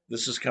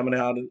 This is coming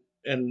out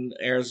in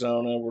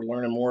Arizona. We're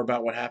learning more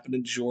about what happened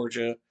in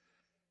Georgia.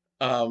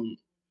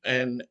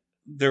 And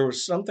there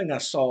was something I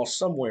saw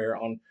somewhere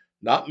on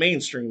not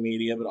mainstream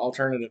media, but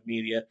alternative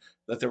media,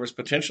 that there was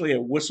potentially a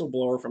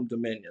whistleblower from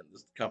Dominion,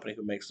 the company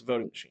who makes the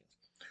voting machines.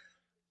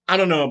 I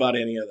don't know about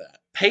any of that.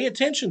 Pay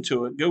attention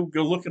to it.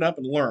 Go look it up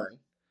and learn.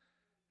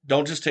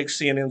 Don't just take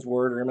CNN's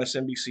word or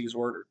MSNBC's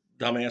word or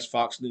dumbass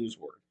Fox News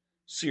word.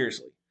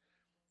 Seriously,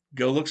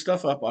 go look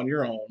stuff up on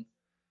your own.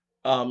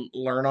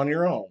 Learn on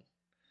your own.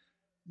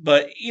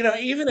 But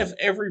even if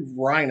every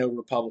rhino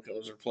Republican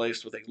was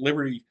replaced with a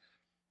liberty,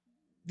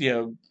 you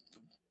know,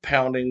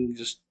 pounding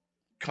just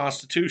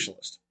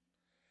constitutionalist,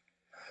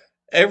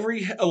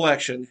 every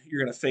election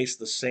you're going to face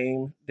the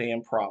same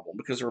damn problem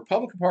because the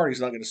Republican Party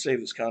is not going to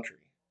save this country.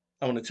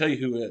 I'm going to tell you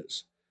who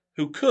is,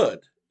 who could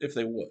if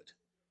they would.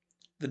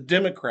 The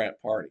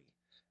Democrat Party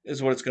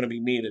is what it's going to be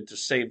needed to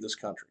save this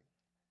country.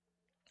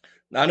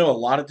 Now, I know a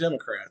lot of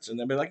Democrats, and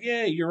they'll be like,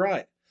 yeah, you're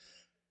right.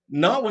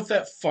 Not with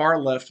that far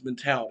left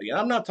mentality. And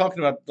I'm not talking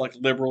about like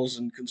liberals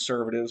and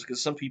conservatives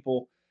because some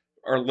people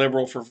are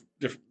liberal for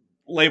different,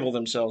 label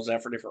themselves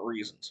that for different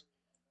reasons.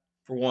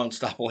 For one,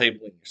 stop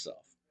labeling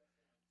yourself.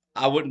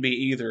 I wouldn't be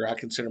either. I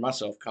consider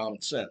myself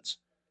common sense.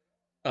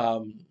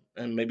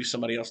 And maybe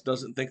somebody else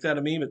doesn't think that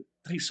of me, but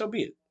hey, so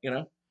be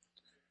it.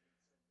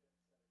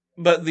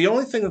 But the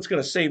only thing that's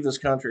going to save this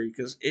country,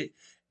 because it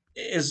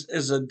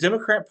is a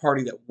Democrat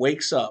Party that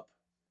wakes up,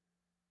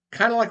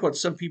 kind of like what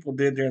some people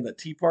did during the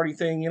Tea Party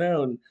thing,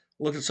 and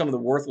looked at some of the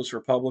worthless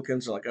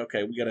Republicans, and like,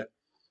 okay, we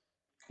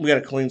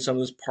gotta clean some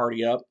of this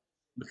party up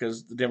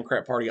because the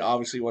Democrat Party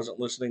obviously wasn't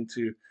listening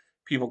to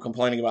people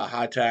complaining about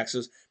high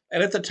taxes.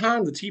 And at the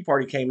time the Tea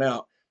Party came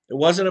out, it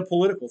wasn't a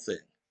political thing.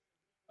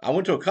 I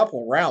went to a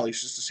couple of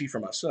rallies just to see for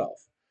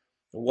myself.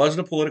 It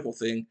wasn't a political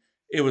thing.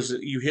 It was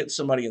you hit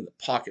somebody in the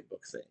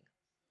pocketbook thing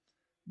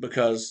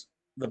because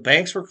the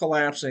banks were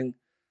collapsing.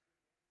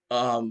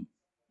 Um,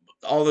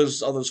 all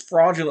those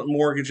fraudulent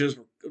mortgages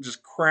were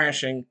just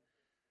crashing.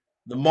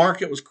 The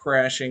market was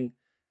crashing.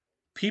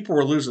 People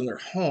were losing their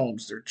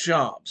homes, their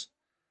jobs,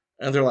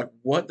 and they're like,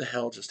 "What the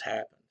hell just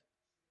happened?"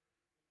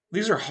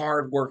 These are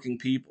hardworking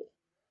people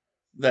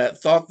that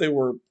thought they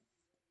were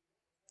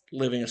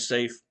living a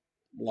safe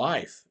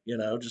life,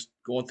 just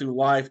going through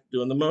life,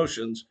 doing the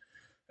motions,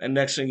 and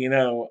next thing you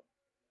know,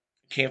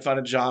 can't find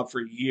a job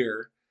for a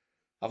year.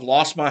 I've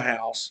lost my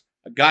house.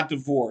 I got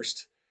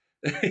divorced,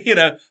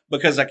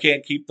 because I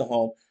can't keep the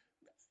home.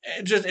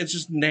 It's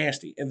just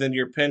nasty. And then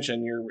your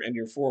pension,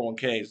 your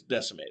 401k is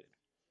decimated.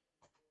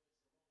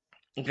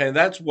 Okay,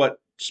 that's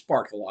what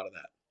sparked a lot of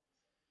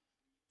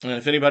that. And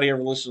if anybody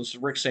ever listens to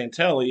Rick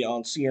Santelli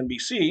on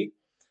CNBC,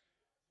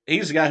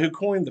 he's the guy who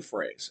coined the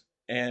phrase.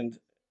 And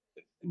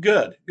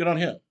good on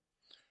him.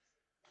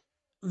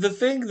 The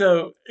thing,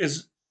 though,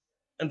 is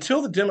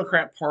until the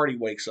Democrat Party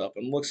wakes up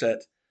and looks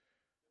at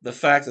the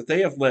fact that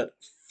they have let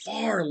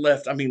far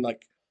left, I mean,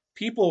 like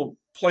people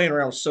playing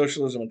around with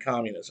socialism and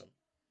communism,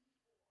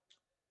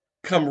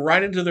 come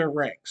right into their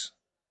ranks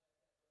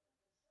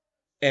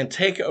and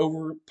take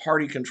over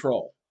party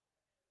control,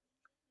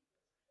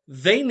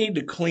 they need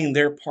to clean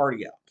their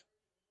party out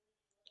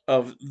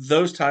of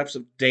those types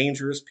of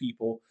dangerous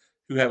people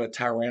who have a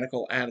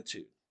tyrannical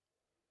attitude.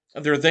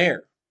 They're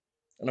there.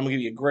 And I'm going to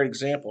give you a great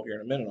example here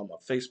in a minute on my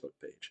Facebook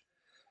page.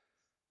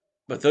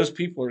 But those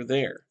people are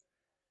there.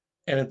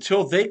 And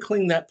until they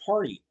clean that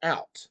party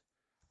out,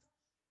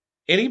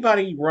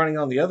 anybody running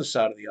on the other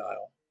side of the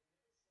aisle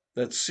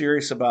that's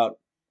serious about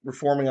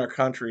reforming our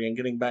country and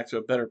getting back to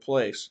a better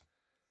place,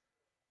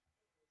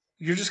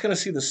 you're just going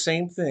to see the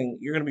same thing.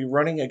 You're going to be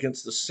running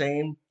against the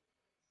same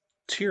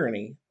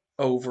tyranny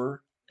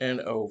over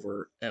and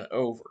over and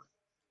over.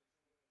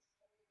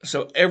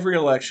 So every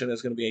election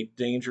is going to be a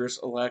dangerous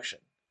election,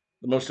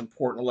 the most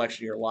important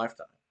election of your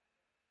lifetime.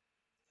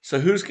 So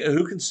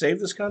who can save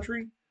this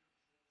country?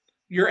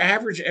 Your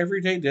average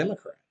everyday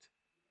Democrat.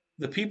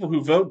 The people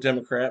who vote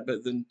Democrat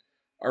but then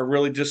are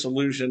really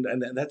disillusioned,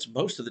 and that's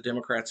most of the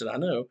Democrats that I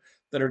know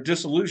that are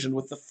disillusioned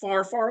with the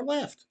far, far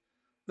left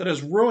that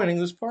is ruining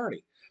this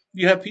party.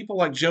 You have people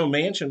like Joe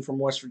Manchin from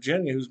West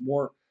Virginia, who's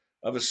more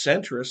of a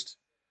centrist,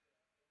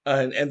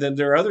 and then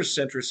there are other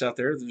centrists out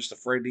there that are just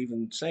afraid to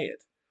even say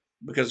it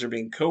because they're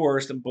being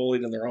coerced and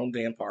bullied in their own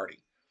damn party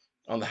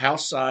on the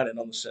House side and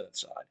on the Senate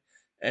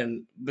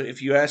side. But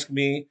if you ask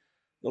me,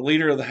 the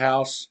leader of the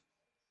House,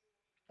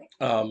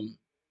 um,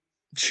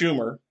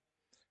 Schumer,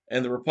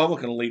 and the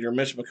Republican leader,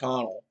 Mitch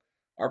McConnell,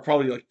 are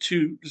probably like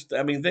two. Just,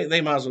 I mean,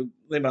 they might as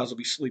well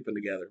be sleeping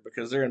together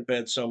because they're in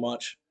bed so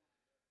much.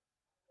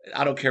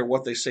 I don't care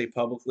what they say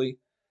publicly.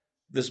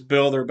 This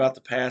bill they're about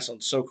to pass on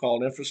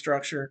so-called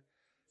infrastructure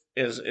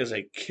is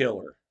a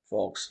killer,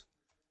 folks.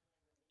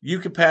 You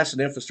could pass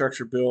an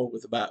infrastructure bill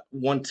with about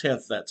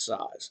 1/10 that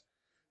size.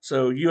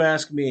 So you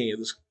ask me,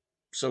 this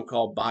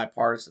so-called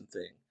bipartisan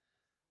thing,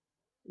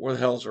 where the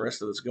hell is the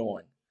rest of this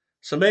going?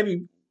 So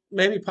maybe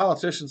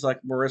politicians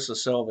like Marissa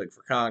Selvig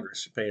for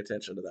Congress should pay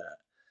attention to that,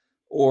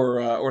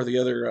 or the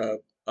other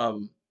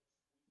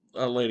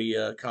lady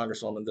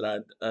congresswoman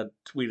that I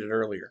tweeted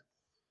earlier,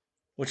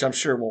 which I'm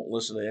sure won't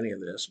listen to any of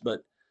this,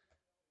 but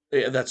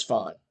that's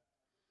fine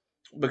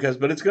but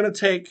it's going to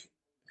take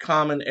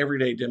common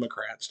everyday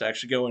Democrats to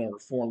actually go in and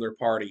reform their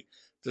party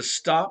to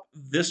stop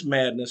this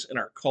madness in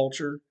our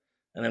culture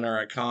and in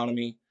our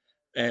economy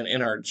and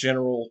in our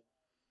general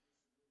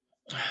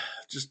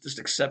just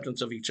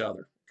acceptance of each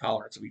other,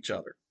 tolerance of each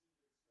other.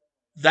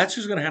 That's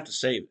who's going to have to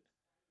save it.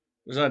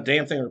 There's not a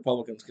damn thing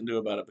Republicans can do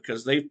about it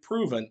because they've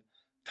proven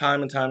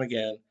time and time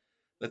again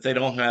that they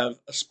don't have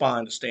a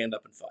spine to stand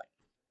up and fight.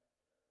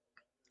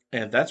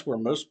 And that's where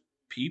most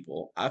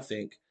people, I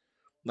think,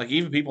 like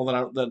even people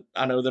that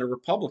I know that are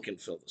Republican,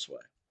 feel this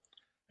way.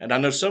 And I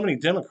know so many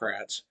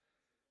Democrats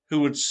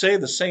who would say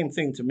the same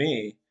thing to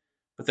me,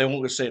 but they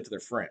won't go say it to their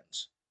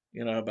friends.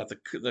 About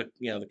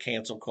the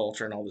cancel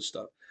culture and all this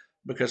stuff,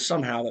 because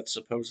somehow that's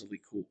supposedly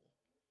cool.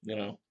 You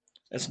know,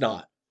 it's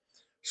not.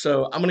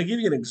 So I'm going to give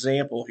you an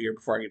example here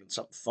before I get into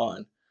something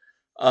fun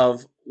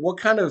of what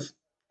kind of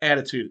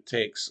attitude it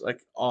takes,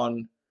 like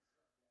on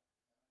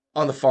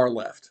the far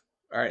left.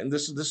 All right, and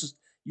this is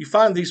you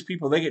find these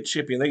people, they get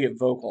chippy and they get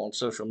vocal on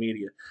social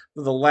media.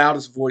 They're the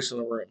loudest voice in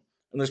the room,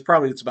 and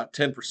it's about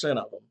 10%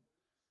 of them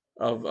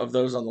of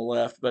those on the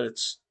left, but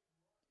it's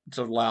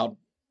a loud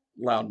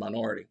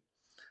minority.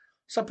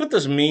 So I put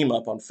this meme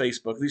up on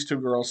Facebook. These two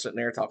girls sitting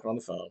there talking on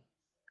the phone,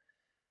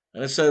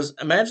 and it says,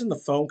 "Imagine the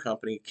phone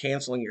company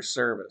canceling your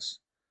service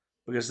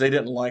because they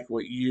didn't like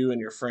what you and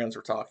your friends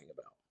were talking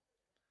about."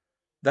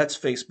 That's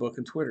Facebook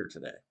and Twitter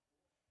today.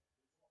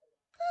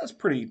 That's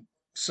pretty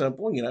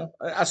simple.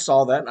 I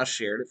saw that and I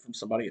shared it from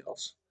somebody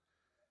else.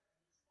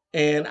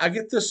 And I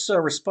get this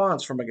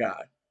response from a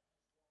guy.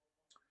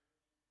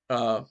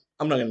 I'm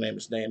not going to name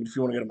his name, but if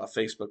you want to go to my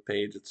Facebook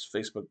page, it's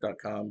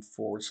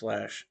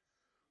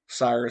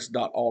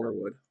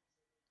facebook.com/Cyrus.Alderwood.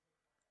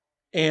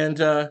 And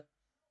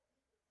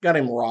got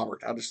him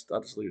Robert. I'll just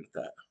leave it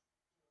at that.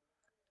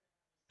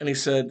 And he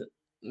said,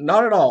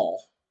 "Not at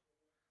all.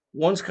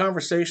 One's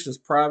conversation is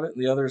private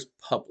and the other is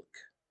public.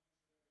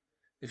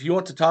 If you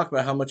want to talk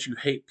about how much you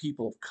hate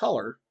people of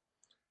color,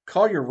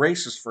 call your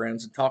racist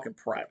friends and talk in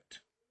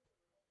private."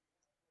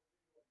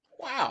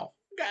 Wow.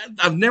 God,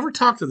 I've never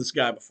talked to this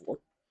guy before.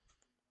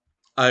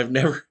 I've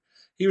never.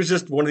 He was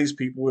just one of these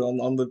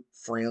people on the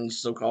friends,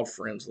 so-called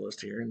friends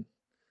list here, and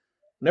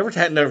never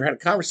had a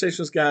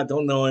conversation with this guy.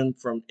 Don't know him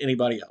from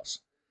anybody else,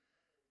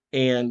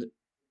 and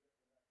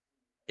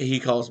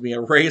he calls me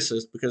a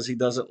racist because he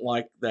doesn't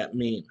like that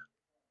meme.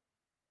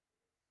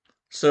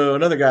 So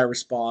another guy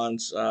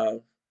responds,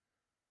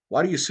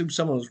 "Why do you assume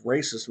someone is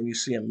racist when you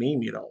see a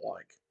meme you don't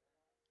like?"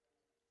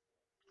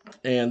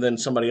 And then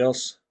somebody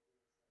else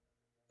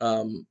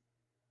um,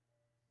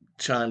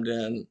 chimed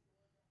in,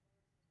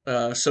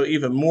 "So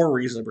even more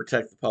reason to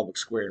protect the public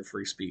square and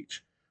free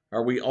speech.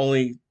 Are we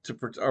only to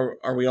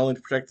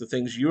protect the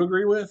things you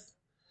agree with?"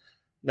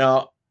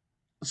 Now,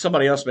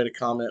 somebody else made a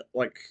comment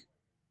like,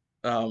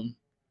 um,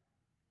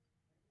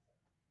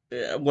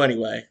 yeah, well,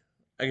 anyway,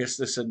 I guess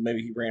they said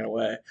maybe he ran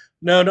away.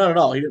 No, not at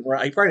all. He didn't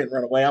run. He probably didn't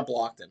run away. I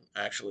blocked him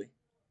actually,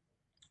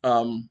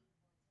 um,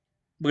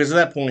 because at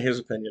that point his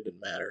opinion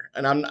didn't matter,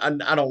 and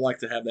I don't like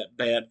to have that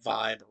bad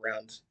vibe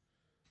around,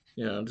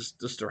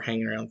 just they're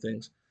hanging around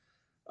things.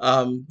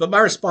 But my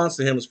response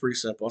to him was pretty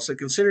simple. I said,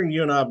 "Considering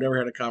you and I have never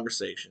had a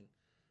conversation,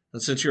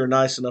 and since you were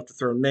nice enough to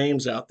throw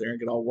names out there and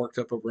get all worked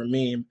up over a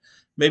meme,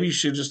 maybe you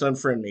should just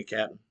unfriend me,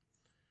 Captain.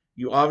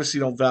 You obviously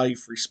don't value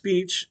free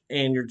speech,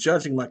 and you're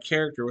judging my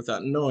character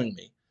without knowing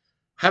me.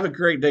 Have a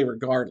great day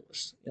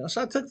regardless."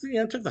 So I took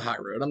the high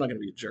road. I'm not going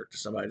to be a jerk to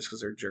somebody just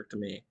because they're a jerk to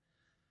me.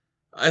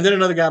 And then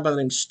another guy by the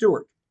name of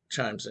Stewart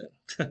chimes in.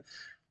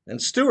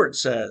 And Stewart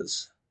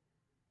says,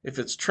 "If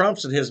it's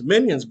Trump's and his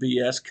minions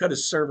BS, cut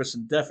his service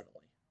indefinitely."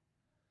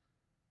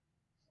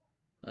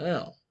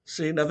 Well,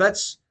 see, now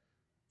that's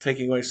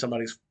taking away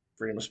somebody's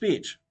freedom of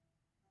speech.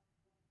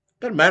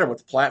 Doesn't matter what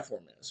the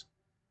platform is.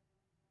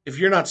 If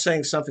you're not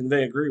saying something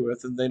they agree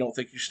with, then they don't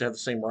think you should have the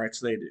same rights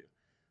they do.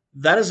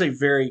 That is a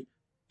very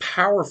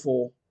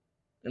powerful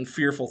and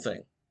fearful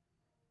thing.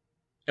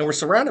 And we're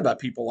surrounded by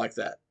people like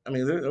that. I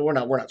mean, we're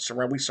not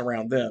surrounded. We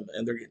surround them,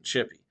 and they're getting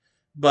chippy.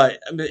 But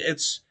I mean,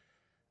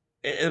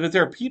 but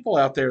there are people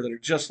out there that are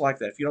just like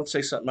that. If you don't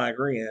say something I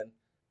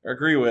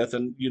agree with,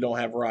 and you don't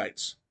have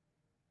rights.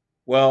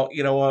 Well,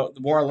 you know what?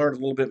 The more I learned a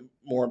little bit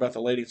more about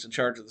the lady that's in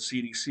charge of the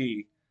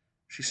CDC,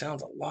 she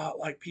sounds a lot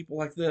like people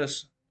like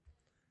this.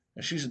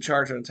 And she's in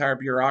charge of an entire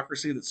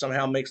bureaucracy that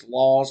somehow makes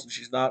laws and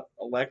she's not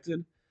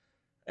elected.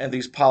 And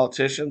these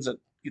politicians that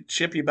get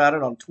chippy about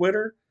it on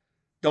Twitter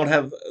don't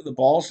have the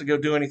balls to go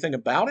do anything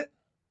about it.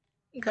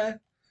 Okay.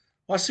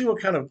 Well, I see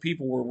what kind of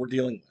people we're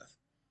dealing with.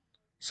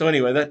 So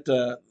anyway,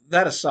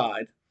 that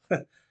aside,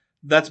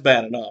 that's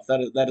bad enough.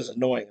 That is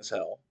annoying as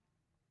hell.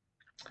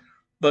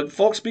 But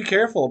folks, be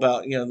careful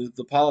about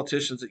the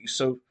politicians that you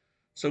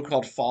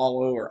so-called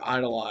follow or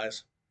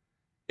idolize.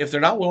 If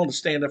they're not willing to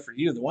stand up for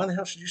you, then why the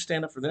hell should you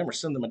stand up for them or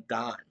send them a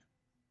dime,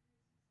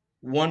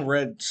 one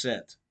red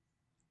cent?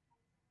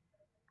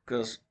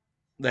 Because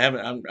they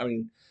haven't. I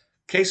mean,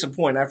 case in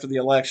point, after the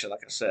election,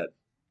 like I said,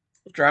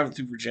 I was driving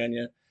through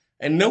Virginia,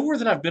 and nowhere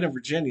that I've been in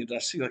Virginia did I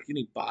see like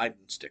any Biden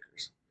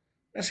stickers.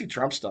 I see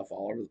Trump stuff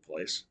all over the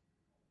place.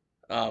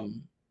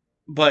 Um,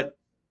 but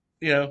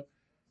you know,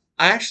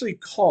 I actually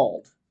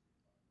called.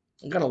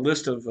 I got a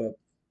list of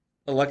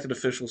elected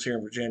officials here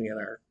in Virginia in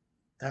our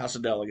House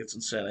of Delegates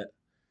and Senate.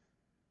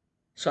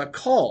 So I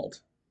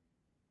called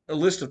a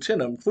list of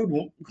 10 of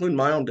them, including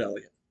my own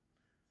delegate.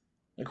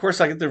 And of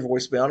course, I get their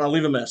voicemail and I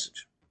leave a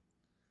message.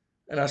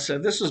 And I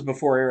said, this was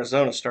before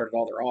Arizona started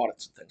all their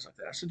audits and things like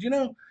that. I said,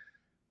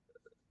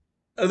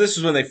 this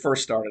is when they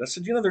first started. I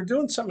said, they're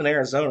doing something in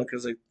Arizona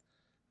because a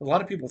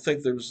lot of people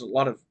think there was a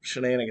lot of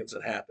shenanigans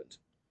that happened.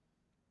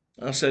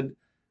 And I said,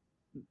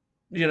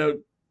 you know,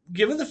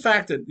 given the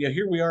fact that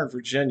here we are in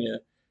Virginia,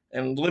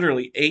 and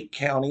literally 8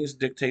 counties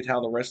dictate how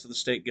the rest of the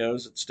state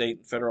goes at state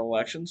and federal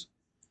elections,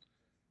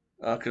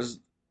 because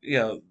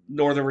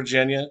Northern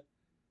Virginia,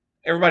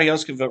 everybody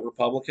else can vote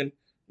Republican.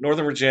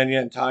 Northern Virginia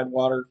and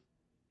Tidewater,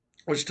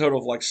 which total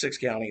of like 6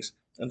 counties,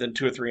 and then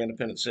 2 or 3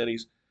 independent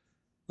cities,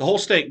 the whole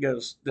state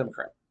goes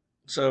Democrat.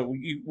 So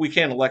we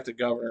can't elect a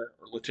governor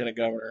or lieutenant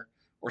governor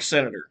or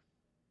senator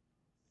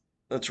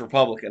that's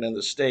Republican in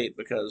the state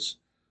because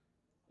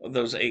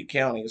those 8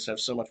 counties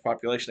have so much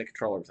population they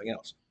control everything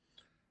else.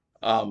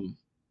 Um,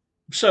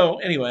 so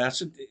anyway, I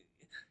said,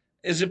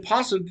 is it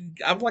possible?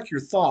 I'd like your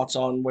thoughts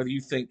on whether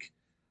you think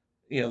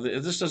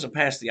if this doesn't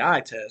pass the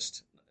eye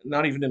test,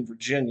 not even in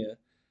Virginia.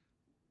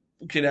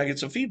 Can I get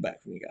some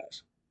feedback from you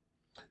guys?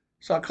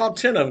 So I called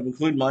 10 of them,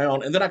 including my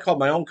own, and then I called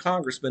my own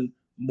Congressman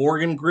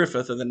Morgan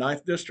Griffith of the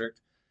Ninth District.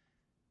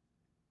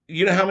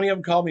 You know how many of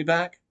them called me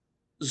back?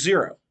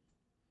 Zero.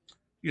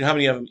 You know how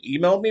many of them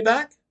emailed me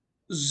back?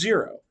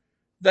 Zero.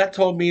 That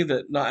told me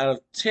that not out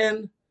of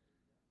 10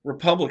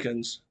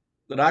 Republicans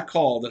that I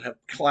called that have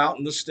clout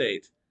in the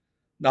state,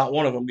 not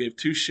one of them gave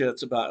 2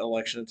 shits about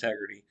election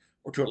integrity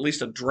or to at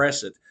least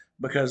address it.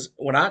 Because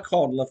when I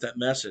called and left that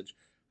message,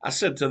 I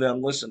said to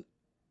them, listen,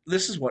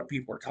 this is what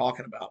people are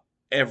talking about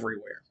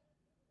everywhere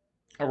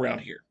around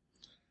here.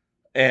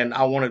 And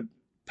I want to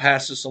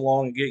pass this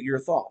along and get your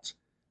thoughts.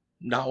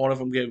 Not one of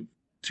them gave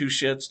 2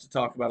 shits to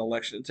talk about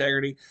election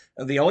integrity.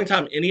 And the only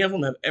time any of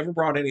them have ever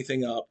brought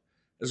anything up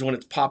is when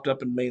it's popped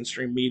up in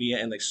mainstream media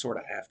and they sort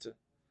of have to.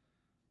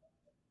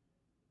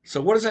 So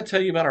what does that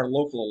tell you about our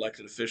local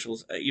elected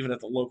officials, even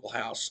at the local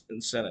House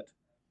and Senate,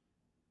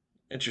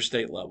 at your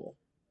state level?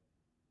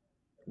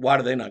 Why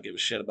do they not give a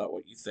shit about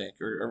what you think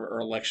or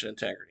election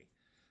integrity?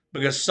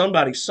 Because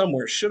somebody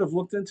somewhere should have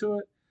looked into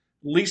it,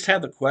 at least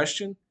had the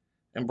question,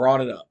 and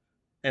brought it up,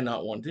 and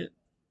not one did.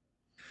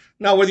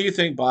 Now, whether you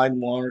think Biden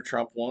won or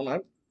Trump won, I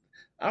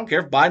don't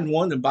care if Biden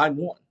won, then Biden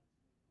won.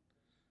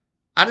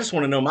 I just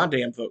want to know my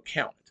damn vote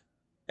counted.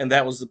 And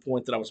that was the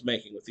point that I was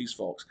making with these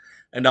folks.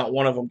 And not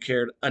one of them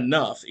cared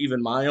enough,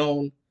 even my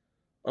own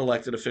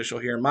elected official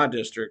here in my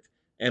district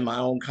and my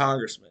own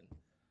congressman,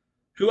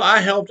 who I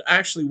helped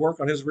actually work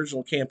on his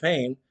original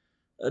campaign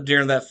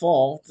during that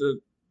fall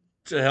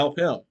to help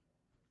him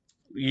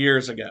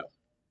years ago.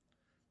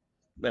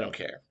 They don't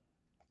care.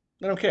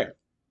 They don't care.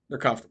 They're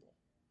comfortable.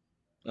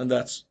 And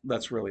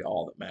that's really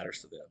all that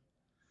matters to them.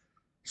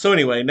 So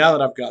anyway, now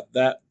that I've got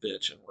that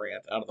bitch and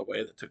rant out of the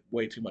way that took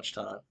way too much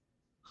time,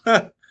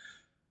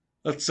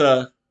 let's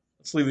uh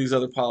let's leave these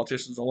other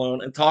politicians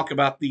alone and talk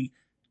about the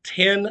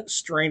 10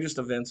 strangest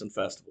events and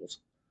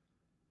festivals.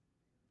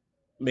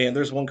 Man,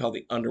 there's one called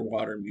the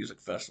Underwater Music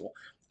Festival.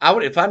 I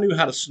would, if I knew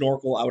how to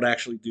snorkel, I would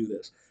actually do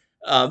this.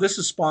 This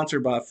is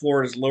sponsored by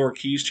Florida's Lower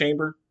Keys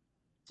Chamber,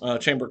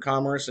 Chamber of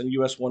Commerce, and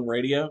US One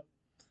Radio.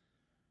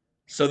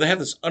 So they have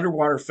this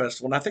underwater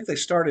festival, and I think they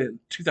started in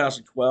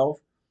 2012,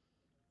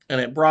 and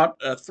it brought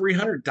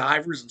 300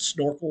 divers and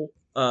snorkel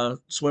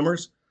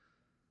swimmers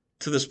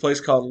to this place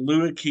called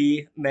Lua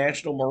Key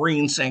National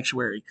Marine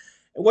Sanctuary.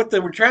 And what they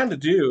were trying to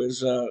do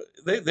is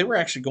they were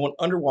actually going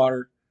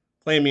underwater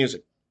playing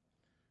music.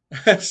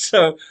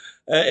 So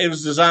it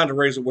was designed to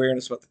raise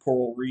awareness about the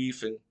coral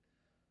reef.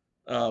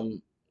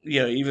 And,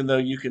 even though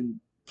you can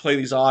play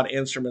these odd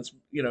instruments,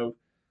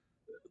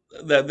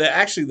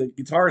 actually the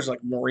guitar is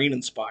like marine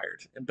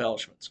inspired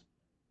embellishments.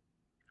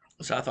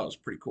 So I thought it was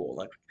pretty cool.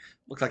 Like,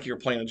 looked like you were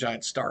playing a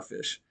giant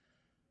starfish.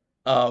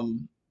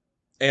 Um,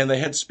 and they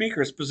had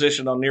speakers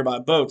positioned on nearby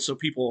boats so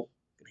people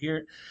could hear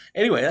it.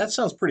 Anyway, that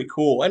sounds pretty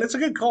cool, and it's a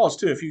good cause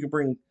too. If you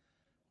could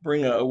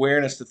bring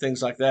awareness to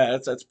things like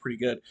that, that's pretty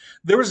good.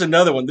 There was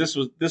another one. This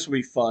would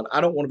be fun. I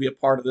don't want to be a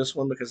part of this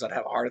one because I'd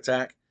have a heart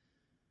attack.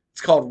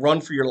 It's called Run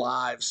for Your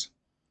Lives.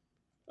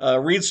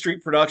 Reed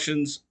Street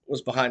Productions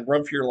was behind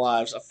Run for Your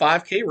Lives, a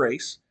 5K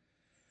race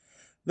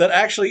that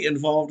actually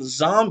involved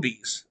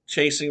zombies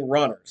chasing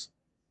runners.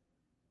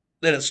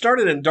 Then it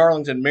started in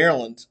Darlington,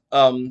 Maryland,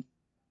 and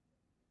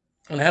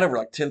had over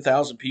like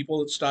 10,000 people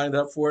that signed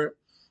up for it.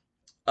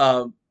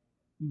 Um,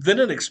 then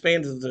it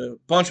expanded to a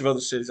bunch of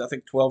other cities. I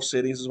think 12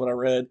 cities is what I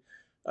read.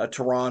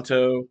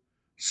 Toronto,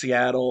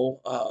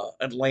 Seattle,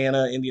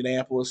 Atlanta,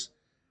 Indianapolis.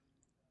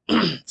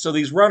 So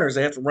these runners,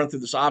 they have to run through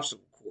this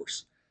obstacle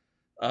course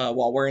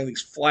while wearing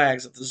these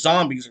flags that the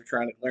zombies are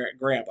trying to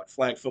grab, like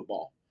flag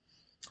football.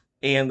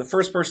 And the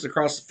first person to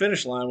cross the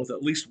finish line with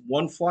at least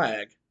one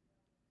flag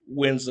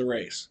wins the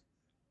race.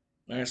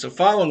 All right, so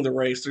following the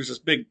race, there's this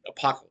big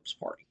apocalypse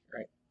party,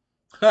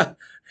 right?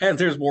 And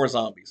there's more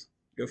zombies.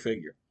 Go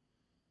figure.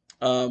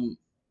 There's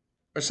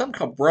something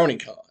called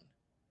BronyCon.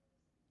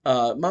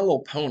 My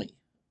Little Pony,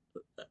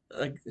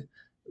 like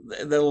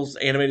that little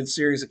animated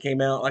series that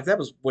came out, like that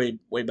was way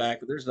back.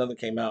 There's another that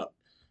came out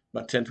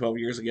about 10, 12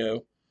 years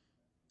ago,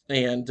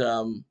 and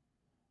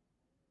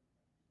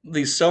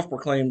these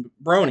self-proclaimed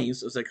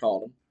bronies, as they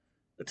called them,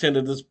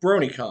 attended this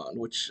BronyCon,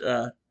 which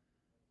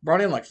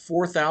brought in like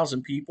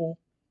 4,000 people,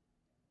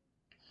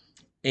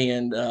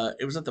 and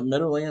it was at the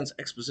Meadowlands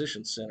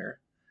Exposition Center.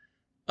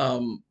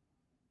 Um,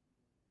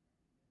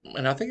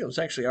 and I think it was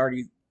actually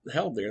already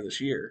held there this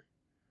year.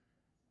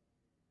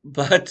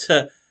 But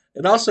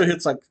it also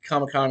hits like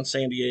Comic Con in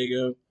San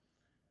Diego.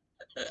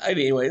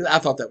 Anyway, I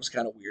thought that was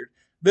kind of weird.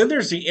 Then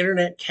there's the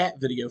Internet Cat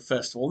Video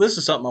Festival. This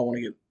is something I want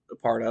to get a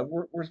part of.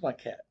 Where's my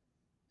cat?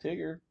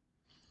 Tigger.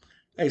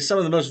 Hey, some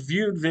of the most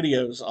viewed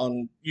videos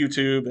on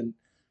YouTube and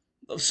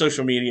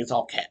social media, it's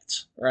all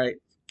cats, right?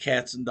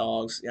 Cats and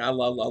dogs. Yeah, I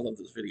love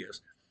those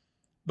videos.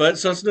 But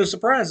so it's no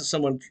surprise that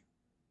someone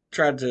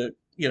tried to,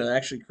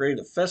 actually create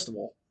a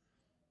festival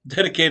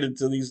dedicated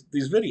to these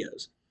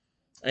videos.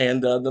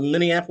 And the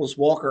Minneapolis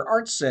Walker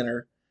Arts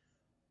Center,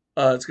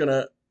 it's going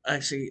to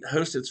actually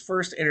host its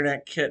first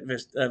Internet Cat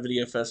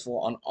Video Festival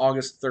on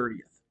August 30th.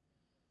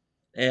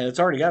 And it's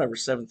already got over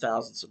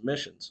 7,000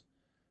 submissions.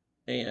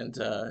 And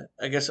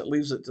I guess it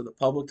leaves it to the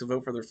public to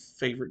vote for their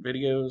favorite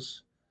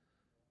videos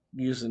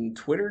using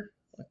Twitter,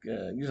 like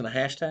using a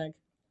hashtag.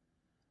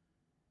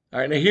 All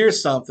right, now here's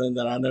something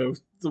that I know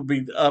will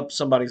be up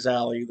somebody's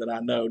alley that I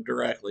know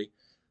directly: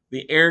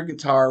 the Air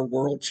Guitar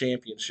World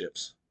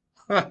Championships.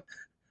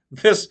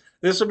 This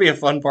would be a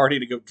fun party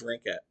to go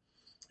drink at.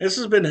 This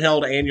has been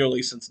held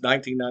annually since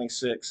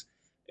 1996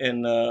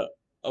 in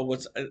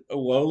what's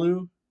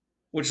Oulu,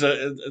 which is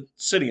a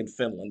city in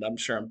Finland. I'm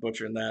sure I'm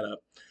butchering that up,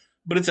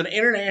 but it's an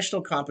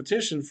international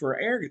competition for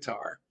air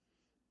guitar,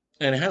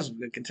 and it has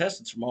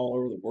contestants from all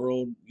over the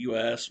world: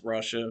 U.S.,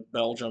 Russia,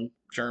 Belgium,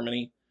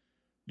 Germany,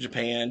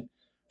 Japan.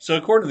 So,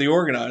 according to the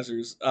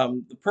organizers,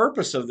 the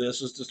purpose of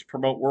this is just to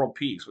promote world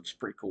peace, which is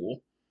pretty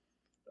cool.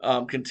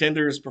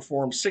 Contenders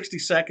perform 60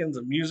 seconds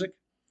of music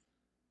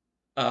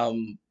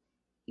um,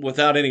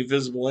 without any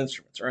visible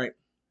instruments, right?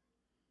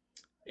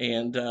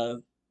 And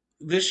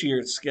this year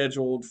it's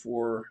scheduled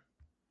for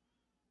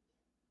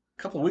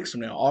a couple of weeks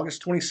from now,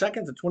 August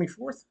 22nd to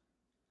 24th.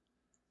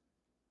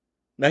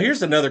 Now,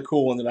 here's another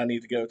cool one that I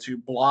need to go to: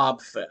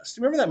 Blob Fest.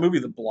 Remember that movie,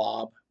 The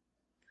Blob?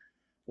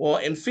 Well,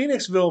 in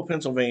Phoenixville,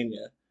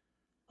 Pennsylvania,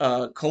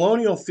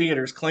 Colonial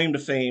Theater's claim to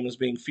fame is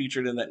being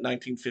featured in that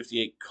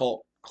 1958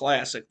 cult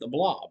classic, The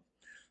Blob.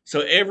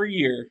 So every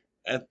year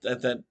at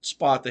that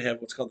spot, they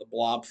have what's called the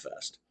Blob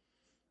Fest,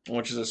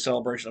 which is a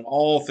celebration of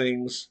all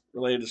things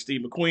related to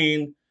Steve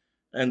McQueen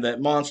and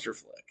that monster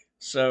flick.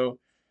 So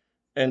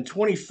in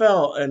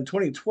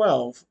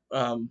 2012,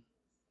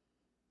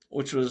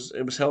 which was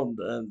it was held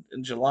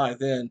in July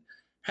then,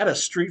 had a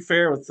street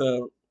fair with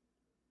the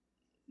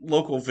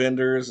local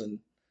vendors and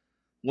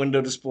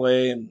window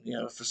display and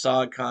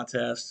facade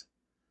contest,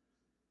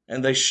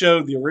 and they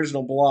showed the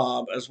original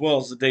Blob as well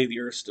as the day the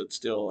Earth stood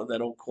still at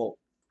that old cult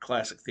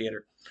classic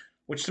theater,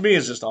 which to me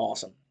is just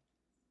awesome.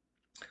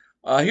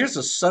 Here's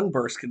a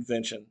Sunburst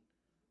convention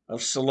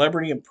of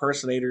celebrity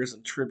impersonators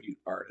and tribute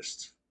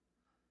artists.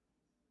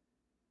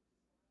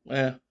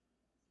 Eh,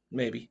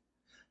 maybe.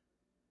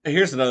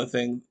 Here's another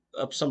thing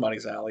up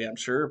somebody's alley, I'm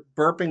sure: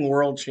 burping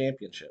world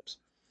championships.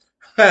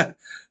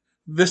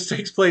 This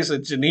takes place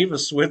in Geneva,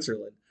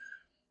 Switzerland,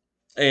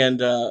 and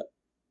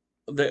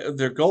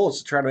their goal is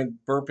to try to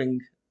make burping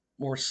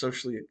more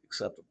socially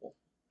acceptable.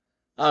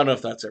 I don't know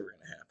if that's ever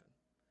going to happen.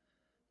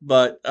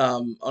 But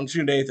on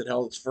June 8th, it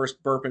held its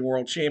first Burping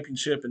World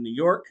Championship in New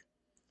York,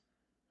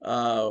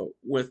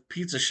 with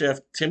pizza chef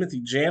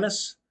Timothy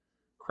Janis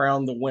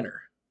crowned the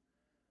winner.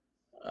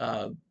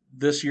 Uh,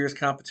 this year's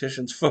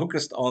competitions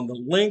focused on the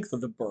length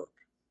of the burp,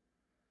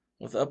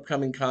 with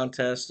upcoming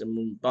contests in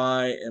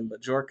Mumbai and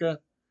Majorca.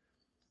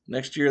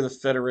 Next year, the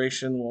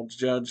federation will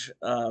judge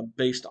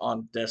based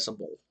on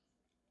decibel.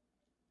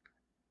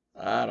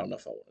 I don't know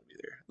if I want to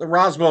be there. The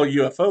Roswell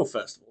UFO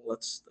Festival.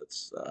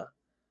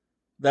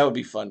 That would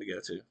be fun to go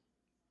to.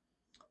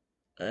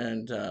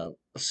 And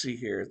let's see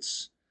here.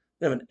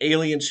 They have an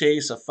alien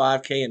chase, a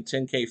 5K and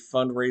 10K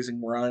fundraising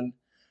run,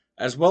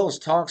 as well as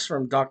talks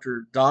from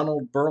Dr.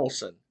 Donald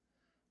Burleson,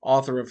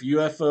 author of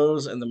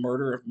UFOs and the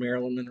Murder of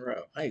Marilyn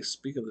Monroe. Hey,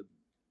 speak of the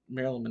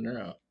Marilyn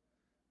Monroe,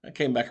 that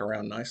came back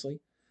around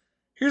nicely.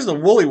 Here's the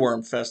Woolly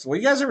Worm Festival.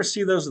 You guys ever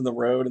see those in the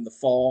road in the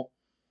fall?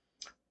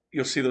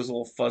 You'll see those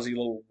little fuzzy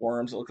little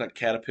worms that look like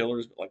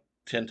caterpillars, but like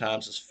 10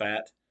 times as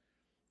fat.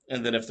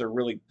 And then if they're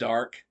really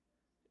dark,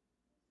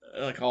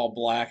 like all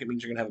black, it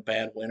means you're going to have a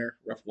bad winter,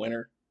 rough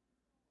winter.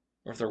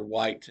 Or if they're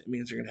white, it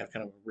means you're going to have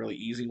kind of a really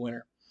easy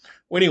winter.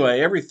 Well,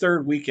 anyway, every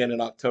third weekend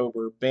in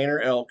October, Banner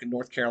Elk in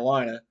North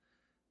Carolina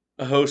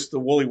hosts the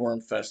Woolly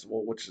Worm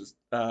Festival, which is,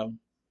 I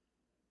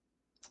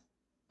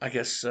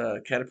guess,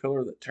 a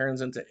caterpillar that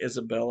turns into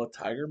Isabella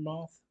tiger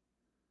moth.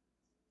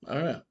 I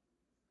don't know.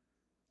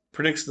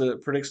 Predicts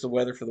the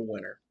weather for the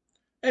winter.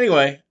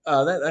 Anyway,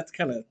 that's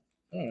kind of,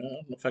 I don't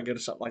know if I go to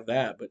something like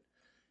that, but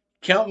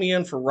count me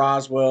in for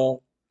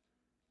Roswell.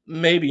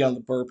 maybe on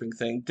the burping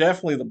thing.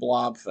 Definitely the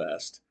Blob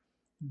Fest.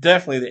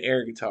 Definitely the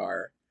air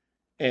guitar.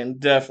 And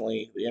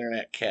definitely the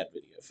Internet Cat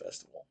Video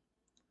Festival.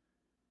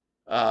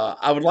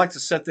 I would like to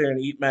sit there and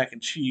eat mac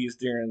and cheese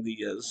during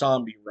the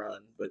zombie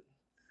run, but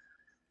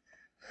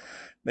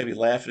maybe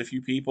laugh at a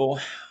few people.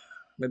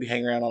 Maybe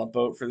hang around on a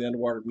boat for the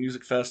underwater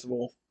music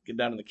festival. Get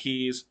down to the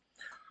Keys.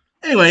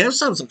 Anyway, that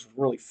sounds like some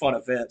really fun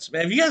events.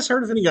 Man, have you guys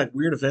heard of any like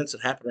weird events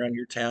that happen around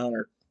your town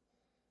or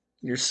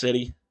your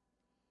city?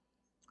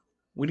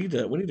 We need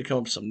to come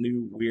up with some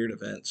new weird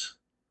events,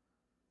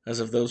 as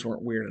if those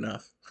weren't weird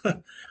enough.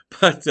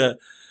 But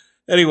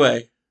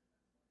anyway,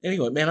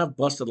 man, I've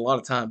busted a lot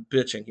of time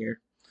bitching here.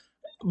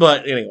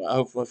 But anyway,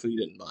 hopefully you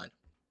didn't mind.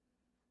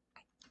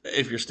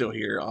 If you're still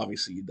here,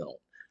 obviously you don't.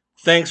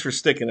 Thanks for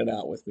sticking it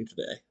out with me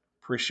today.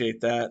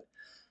 Appreciate that.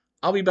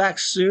 I'll be back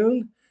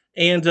soon,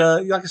 and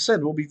like I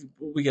said, we'll be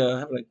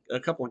having a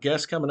couple of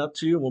guests coming up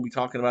too, and we'll be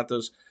talking about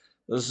those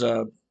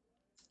uh,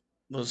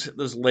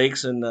 those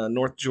lakes in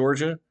North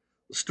Georgia,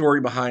 the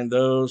story behind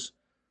those,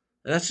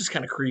 and that's just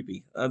kind of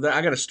creepy. I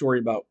got a story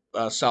about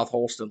South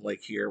Holston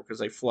Lake here because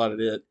they flooded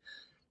it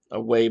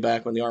way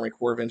back when the Army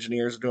Corps of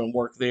Engineers were doing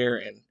work there,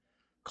 and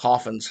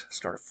coffins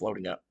started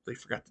floating up. They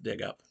forgot to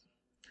dig up.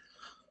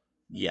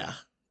 Yeah,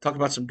 talk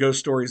about some ghost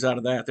stories out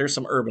of that. There's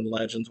some urban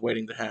legends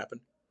waiting to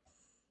happen.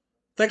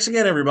 Thanks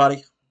again,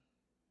 everybody.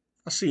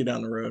 I'll see you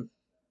down the road.